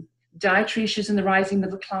 Dietary issues in the rising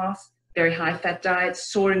middle class, very high fat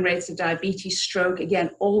diets, soaring rates of diabetes, stroke,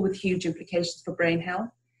 again, all with huge implications for brain health.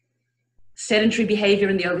 Sedentary behavior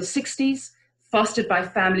in the over 60s, fostered by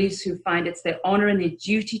families who find it's their honor and their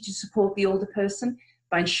duty to support the older person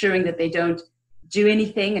by ensuring that they don't do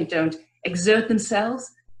anything and don't exert themselves,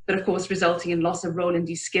 but of course resulting in loss of role and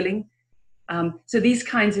de-skilling. So these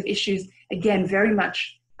kinds of issues, again, very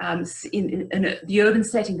much in the urban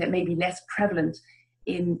setting that may be less prevalent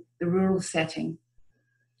in the rural setting.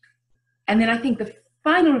 And then I think the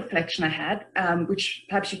final reflection I had, which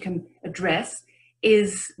perhaps you can address,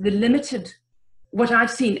 is the limited, what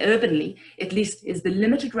I've seen urbanly, at least, is the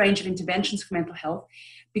limited range of interventions for mental health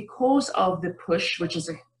because of the push, which is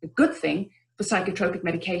a good thing, for psychotropic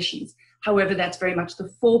medications. However, that's very much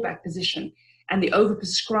the fallback position and the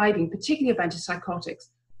overprescribing, particularly of antipsychotics,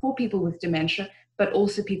 for people with dementia, but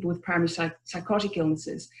also people with primary psychotic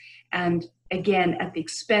illnesses. And again, at the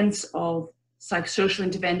expense of psychosocial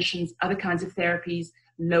interventions, other kinds of therapies,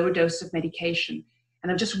 lower dose of medication.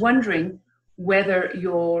 And I'm just wondering whether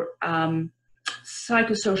your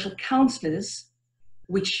psychosocial counselors,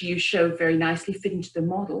 which you showed very nicely fit into the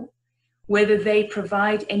model, whether they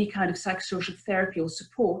provide any kind of psychosocial therapy or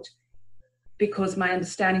support, because my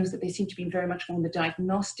understanding is that they seem to be very much more on the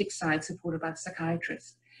diagnostic side, supported by the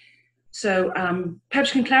psychiatrist. So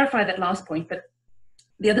perhaps you can clarify that last point, but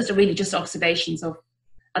the others are really just observations of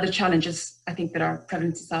other challenges, I think, that are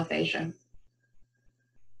prevalent in South Asia.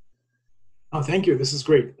 Oh, thank you. This is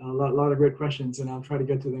great. A lot of great questions, and I'll try to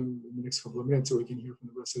get to them in the next couple of minutes so we can hear from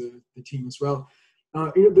the rest of the team as well.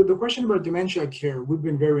 The question about dementia care, we've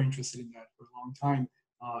been very interested in that for a long time.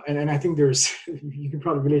 And I think there's, you can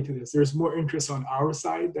probably relate to this, there's more interest on our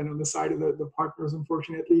side than on the side of the partners,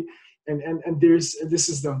 unfortunately. And this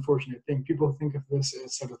is the unfortunate thing. People think of this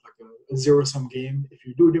as sort of like a zero-sum game. If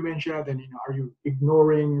you do dementia, then, are you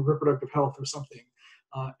ignoring reproductive health or something?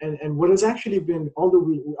 And what has actually been,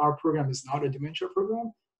 although our program is not a dementia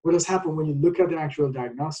program, what has happened when you look at the actual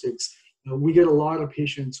diagnostics, we get a lot of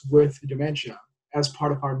patients with dementia as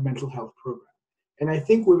part of our mental health program. And I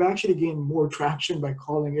think we've actually gained more traction by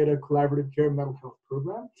calling it a collaborative care mental health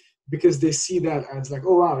program, because they see that as like,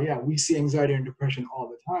 oh, wow, yeah, we see anxiety and depression all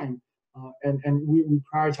the time. And we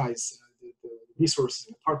prioritize the resources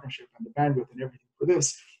and the partnership and the bandwidth and everything for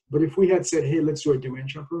this. But if we had said, hey, let's do a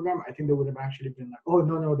dementia program, I think they would have actually been like, oh,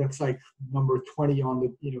 no, that's like number 20 on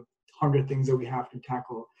the 100 things that we have to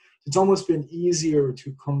tackle. It's almost been easier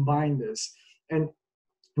to combine this. And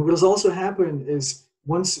what has also happened is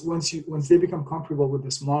once they become comfortable with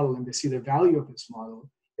this model and they see the value of this model,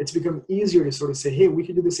 it's become easier to sort of say, hey, we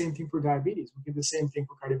can do the same thing for diabetes. We can do the same thing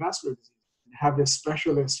for cardiovascular disease. Have this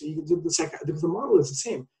specialist, because the model is the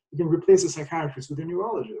same. You can replace a psychiatrist with a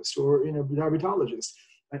neurologist or diabetologist.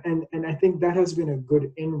 And I think that has been a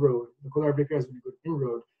good inroad. The collaborative care has been a good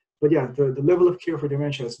inroad. But yeah, the level of care for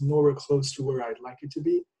dementia is nowhere close to where I'd like it to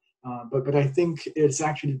be. But I think it's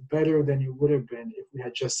actually better than it would have been if we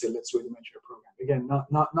had just said, let's do a dementia program. Again,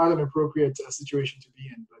 not an appropriate situation to be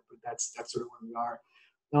in, but that's sort of where we are.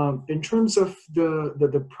 In terms of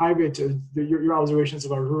the private, your observations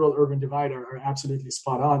of our rural-urban divide are absolutely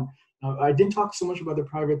spot on. I didn't talk so much about the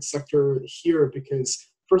private sector here because,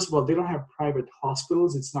 first of all, they don't have private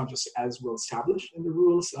hospitals. It's not just as well established in the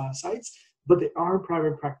rural sites, but they are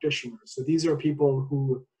private practitioners. So these are people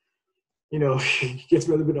who, gets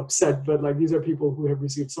me a little bit upset, but like these are people who have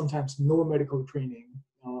received sometimes no medical training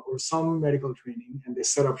or some medical training, and they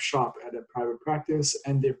set up shop at a private practice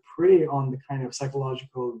and they prey on the kind of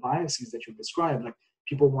psychological biases that you described. Like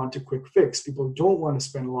people want a quick fix. People don't want to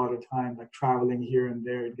spend a lot of time like traveling here and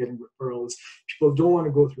there and getting referrals. People don't want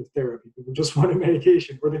to go through therapy. People just want a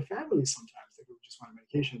medication, or their families sometimes, they just want a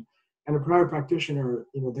medication. And a private practitioner,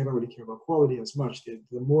 they don't really care about quality as much. The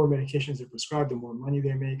more medications they prescribe, the more money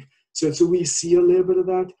they make. So we see a little bit of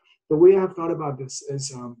that. The way I've thought about this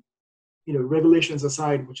is, regulations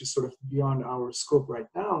aside, which is sort of beyond our scope right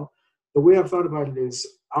now, the way I've thought about it is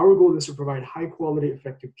our goal is to provide high quality,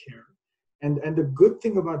 effective care. And the good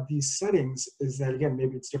thing about these settings is that, again,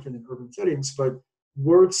 maybe it's different in urban settings, but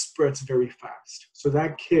word spreads very fast. So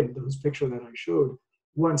that kid, whose picture that I showed,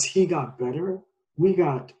 once he got better, we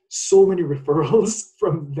got so many referrals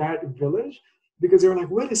from that village because they were like,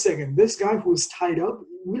 wait a second, this guy who was tied up,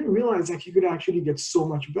 we didn't realize that he could actually get so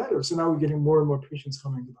much better. So now we're getting more and more patients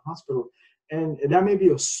coming to the hospital. And that may be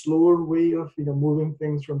a slower way of moving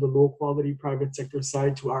things from the low quality private sector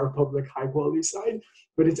side to our public high quality side,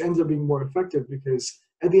 but it ends up being more effective because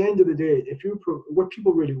at the end of the day, what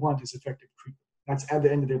people really want is effective treatment. That's at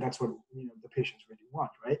the end of the day, that's what the patients really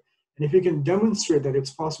want, right? And if you can demonstrate that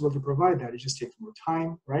it's possible to provide that, it just takes more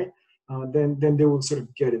time, right? Then they will sort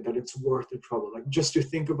of get it, that it's worth the trouble. Like just to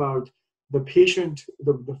think about the patient,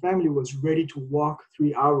 the family was ready to walk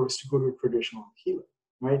 3 hours to go to a traditional healer,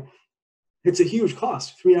 right? It's a huge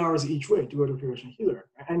cost, 3 hours each way to go to a traditional healer.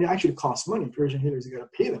 And it actually costs money. Traditional healers, you got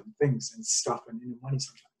to pay them things and stuff and money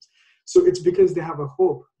sometimes. So it's because they have a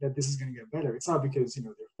hope that this is going to get better. It's not because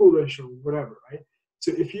they're foolish or whatever, right?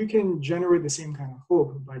 So if you can generate the same kind of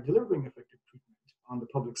hope by delivering effective treatment on the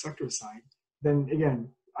public sector side, then again,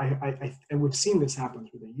 and we've seen this happen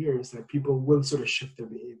through the years, that people will sort of shift their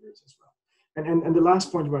behaviors as well. And the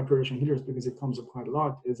last point about traditional healers, because it comes up quite a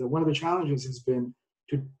lot, is that one of the challenges has been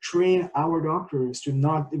to train our doctors to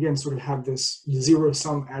not, again, sort of have this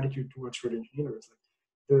zero-sum attitude towards traditional healers. Like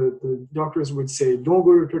the doctors would say, don't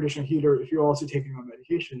go to a traditional healer if you're also taking on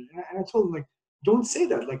medication. And I told them, like, don't say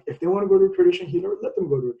that. Like, if they want to go to a traditional healer, let them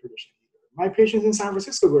go to a traditional healer. My patients in San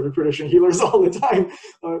Francisco go to traditional healers all the time.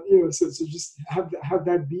 So just have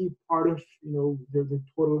that be part of their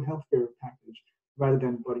total healthcare package rather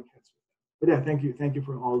than butting heads with them. But yeah, thank you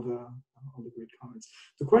for all the great comments.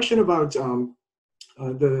 The question about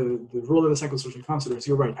the role of the psychosocial counselors,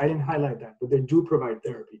 you're right. I didn't highlight that, but they do provide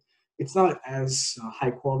therapy. It's not as high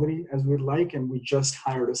quality as we'd like, and we just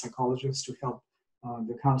hired a psychologist to help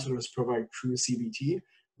the counselors provide true CBT.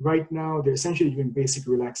 Right now, they're essentially doing basic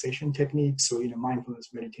relaxation techniques, so mindfulness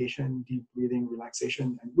meditation, deep breathing,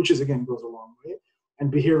 relaxation, and which is, again, goes a long way,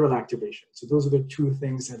 and behavioral activation. So those are the two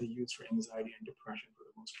things that they use for anxiety and depression for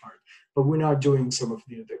the most part. But we're not doing some of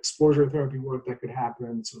the exposure therapy work that could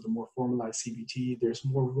happen, so the more formalized CBT, there's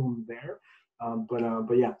more room there.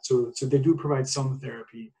 But yeah, so they do provide some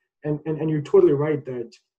therapy. And you're totally right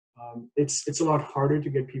that It's a lot harder to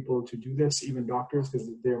get people to do this, even doctors, because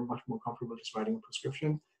they're much more comfortable just writing a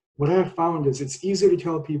prescription. What I have found is it's easier to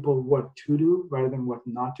tell people what to do rather than what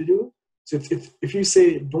not to do. So if you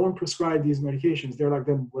say, don't prescribe these medications, they're like,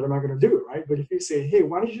 then what am I going to do, right? But if you say, hey,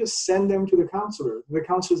 why don't you just send them to the counselor? The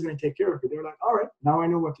counselor is going to take care of it. They're like, all right, now I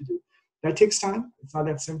know what to do. That takes time. It's not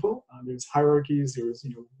that simple. There's hierarchies. There's,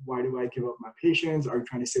 why do I give up my patients? Are you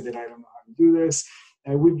trying to say that I don't know how to do this?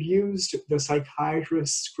 We've used the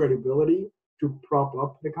psychiatrist's credibility to prop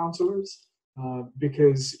up the counselors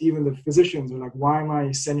because even the physicians are like, why am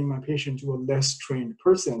I sending my patient to a less trained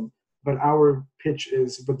person? But our pitch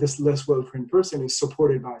is, but this less well-trained person is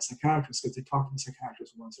supported by a psychiatrist because they talk to the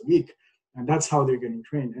psychiatrist once a week. And that's how they're getting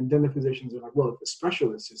trained. And then the physicians are like, well, if the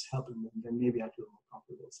specialist is helping them, then maybe I feel more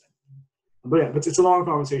comfortable saying them. But yeah, but it's a long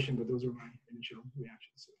conversation, but those are my initial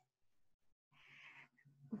reactions.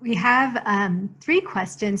 We have 3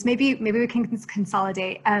 questions. Maybe we can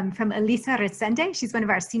consolidate from Elisa Resende. She's one of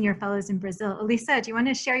our senior fellows in Brazil. Elisa, do you want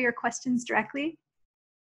to share your questions directly,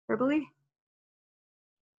 verbally?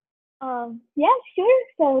 Yeah, sure.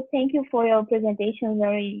 So thank you for your presentation.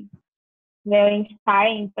 Very, very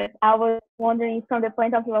inspiring. But I was wondering from the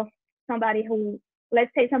point of view of somebody who,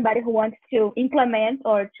 let's say somebody who wants to implement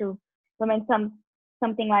or to implement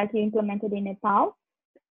something like you implemented in Nepal.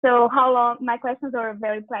 So how long, my questions are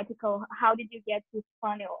very practical. How did you get this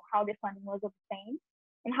funnel? How the funding was obtained?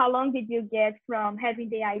 And how long did you get from having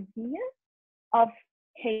the idea of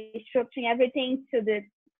restructuring everything to the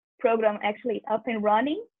program actually up and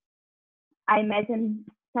running? I imagine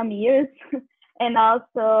some years. And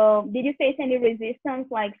also, did you face any resistance?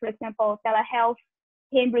 Like, for example, telehealth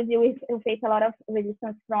here in Brazil, we face a lot of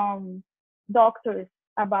resistance from doctors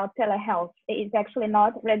about telehealth. It's actually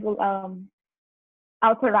not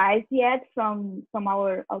authorized yet from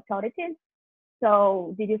our authorities.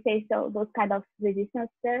 So did you face those kind of resistance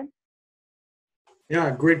there? Yeah,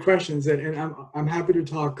 great questions, and I'm happy to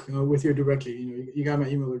talk with you directly. You got my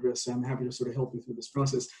email address, so I'm happy to sort of help you through this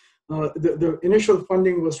process. The initial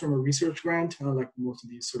funding was from a research grant, like most of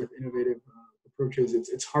these sort of innovative approaches.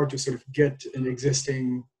 It's hard to sort of get an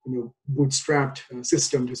existing, bootstrapped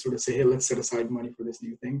system to sort of say, hey, let's set aside money for this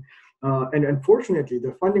new thing. And unfortunately,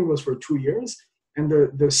 the funding was for 2 years, and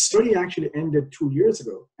the study actually ended 2 years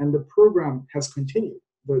ago, and the program has continued.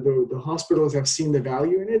 The hospitals have seen the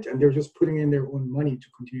value in it, and they're just putting in their own money to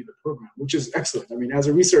continue the program, which is excellent. I mean, as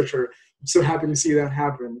a researcher, I'm so happy to see that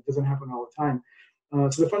happen. It doesn't happen all the time.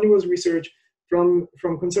 So the funding was research. From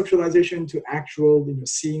conceptualization to actual,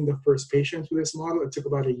 seeing the first patients with this model, it took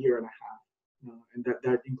about 1.5 years. And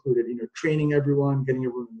that included, training everyone, getting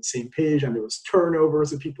everyone on the same page, and there was turnover,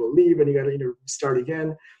 so people leave, and you got to, start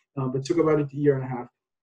again. But it took about 1.5 years.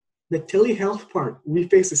 The telehealth part, we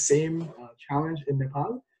faced the same challenge in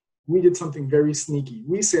Nepal. We did something very sneaky.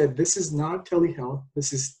 We said, this is not telehealth,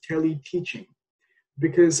 this is tele-teaching.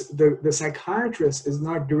 Because the psychiatrist is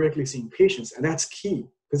not directly seeing patients, and that's key,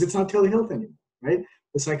 because it's not telehealth anymore, right?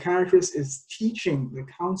 The psychiatrist is teaching the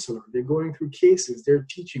counselor. They're going through cases, they're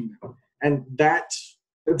teaching them. And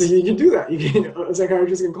you can do that. A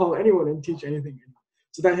psychiatrist can call anyone and teach anything.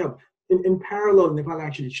 So that helped. In parallel, Nepal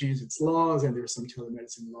actually changed its laws, and there's some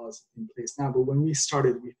telemedicine laws in place now. But when we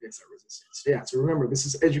started, we faced that resistance. Yeah, so remember, this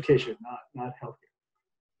is education, not healthcare.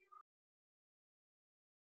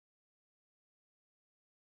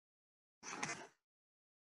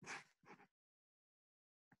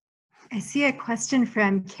 I see a question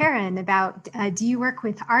from Karen about, do you work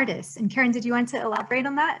with artists? And Karen, did you want to elaborate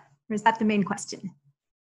on that? Or is that the main question?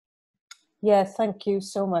 Yes, thank you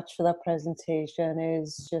so much for that presentation.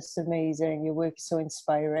 It's just amazing. Your work is so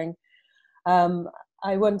inspiring.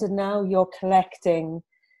 I wonder, now you're collecting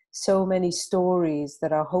so many stories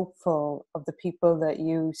that are hopeful of the people that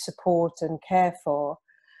you support and care for.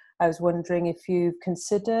 I was wondering if you've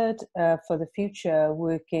considered for the future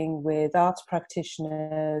working with arts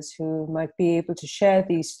practitioners who might be able to share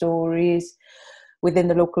these stories within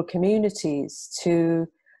the local communities to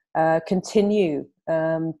continue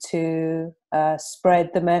to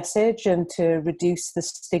spread the message and to reduce the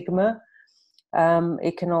stigma.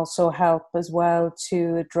 It can also help as well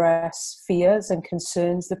to address fears and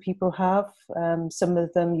concerns that people have. Some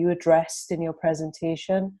of them you addressed in your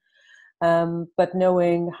presentation. But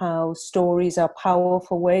knowing how stories are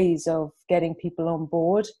powerful ways of getting people on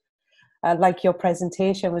board, like your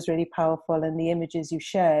presentation was really powerful and the images you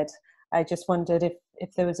shared. I just wondered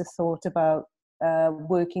if there was a thought about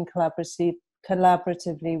working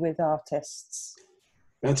collaboratively with artists.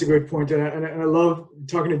 That's a great point. And I love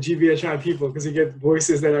talking to GBHI people because you get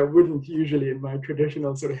voices that I wouldn't usually in my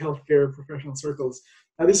traditional sort of healthcare professional circles.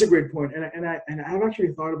 This is a great point. And I've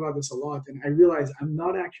actually thought about this a lot. And I realize I'm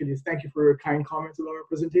not actually, thank you for your kind comments about our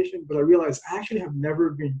presentation, but I realize I actually have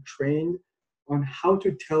never been trained on how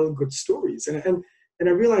to tell good stories. And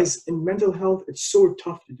I realize in mental health, it's so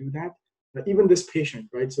tough to do that. Even this patient,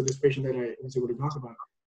 right? So this patient that I was able to talk about,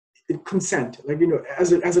 consent, like, you know,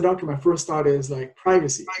 as a doctor, my first thought is like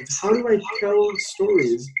privacy. It's how do I tell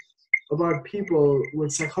stories about people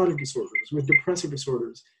with psychotic disorders, with depressive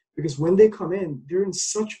disorders? Because when they come in, they're in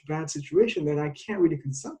such bad situation that I can't really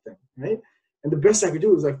consent them, right? And the best I could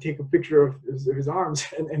do is like take a picture of his arms,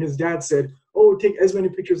 and his dad said, oh, take as many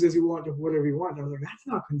pictures as you want of whatever you want. I was like, that's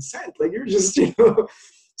not consent. Like, you're just, you know.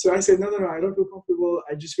 So I said, no, I don't feel comfortable.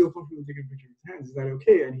 I just feel comfortable taking a picture of his hands. Is that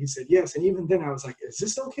okay? And he said, yes. And even then I was like, is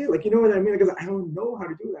this okay? Like, you know what I mean? Because I don't know how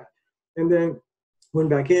to do that. And then went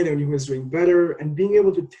back in and he was doing better, and being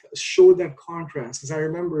able to show that contrast. Because I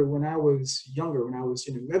remember when I was younger, when I was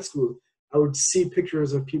in med school, I would see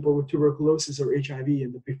pictures of people with tuberculosis or HIV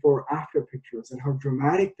and the before after pictures and how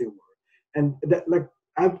dramatic they were. And that, like,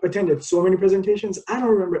 I've attended so many presentations, I don't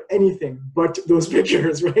remember anything but those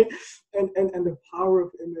pictures, right? And the power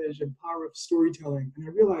of image and power of storytelling. And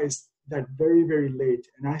I realized that very, very late,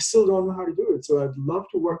 and I still don't know how to do it. So I'd love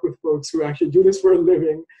to work with folks who actually do this for a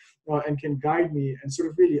living and can guide me. And sort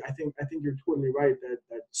of really, I think you're totally right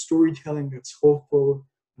that storytelling that's hopeful,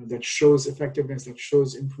 that shows effectiveness, that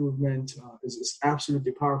shows improvement is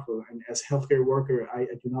absolutely powerful. And as a healthcare worker, I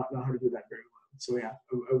do not know how to do that very well. So yeah,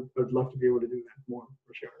 I would love to be able to do that more.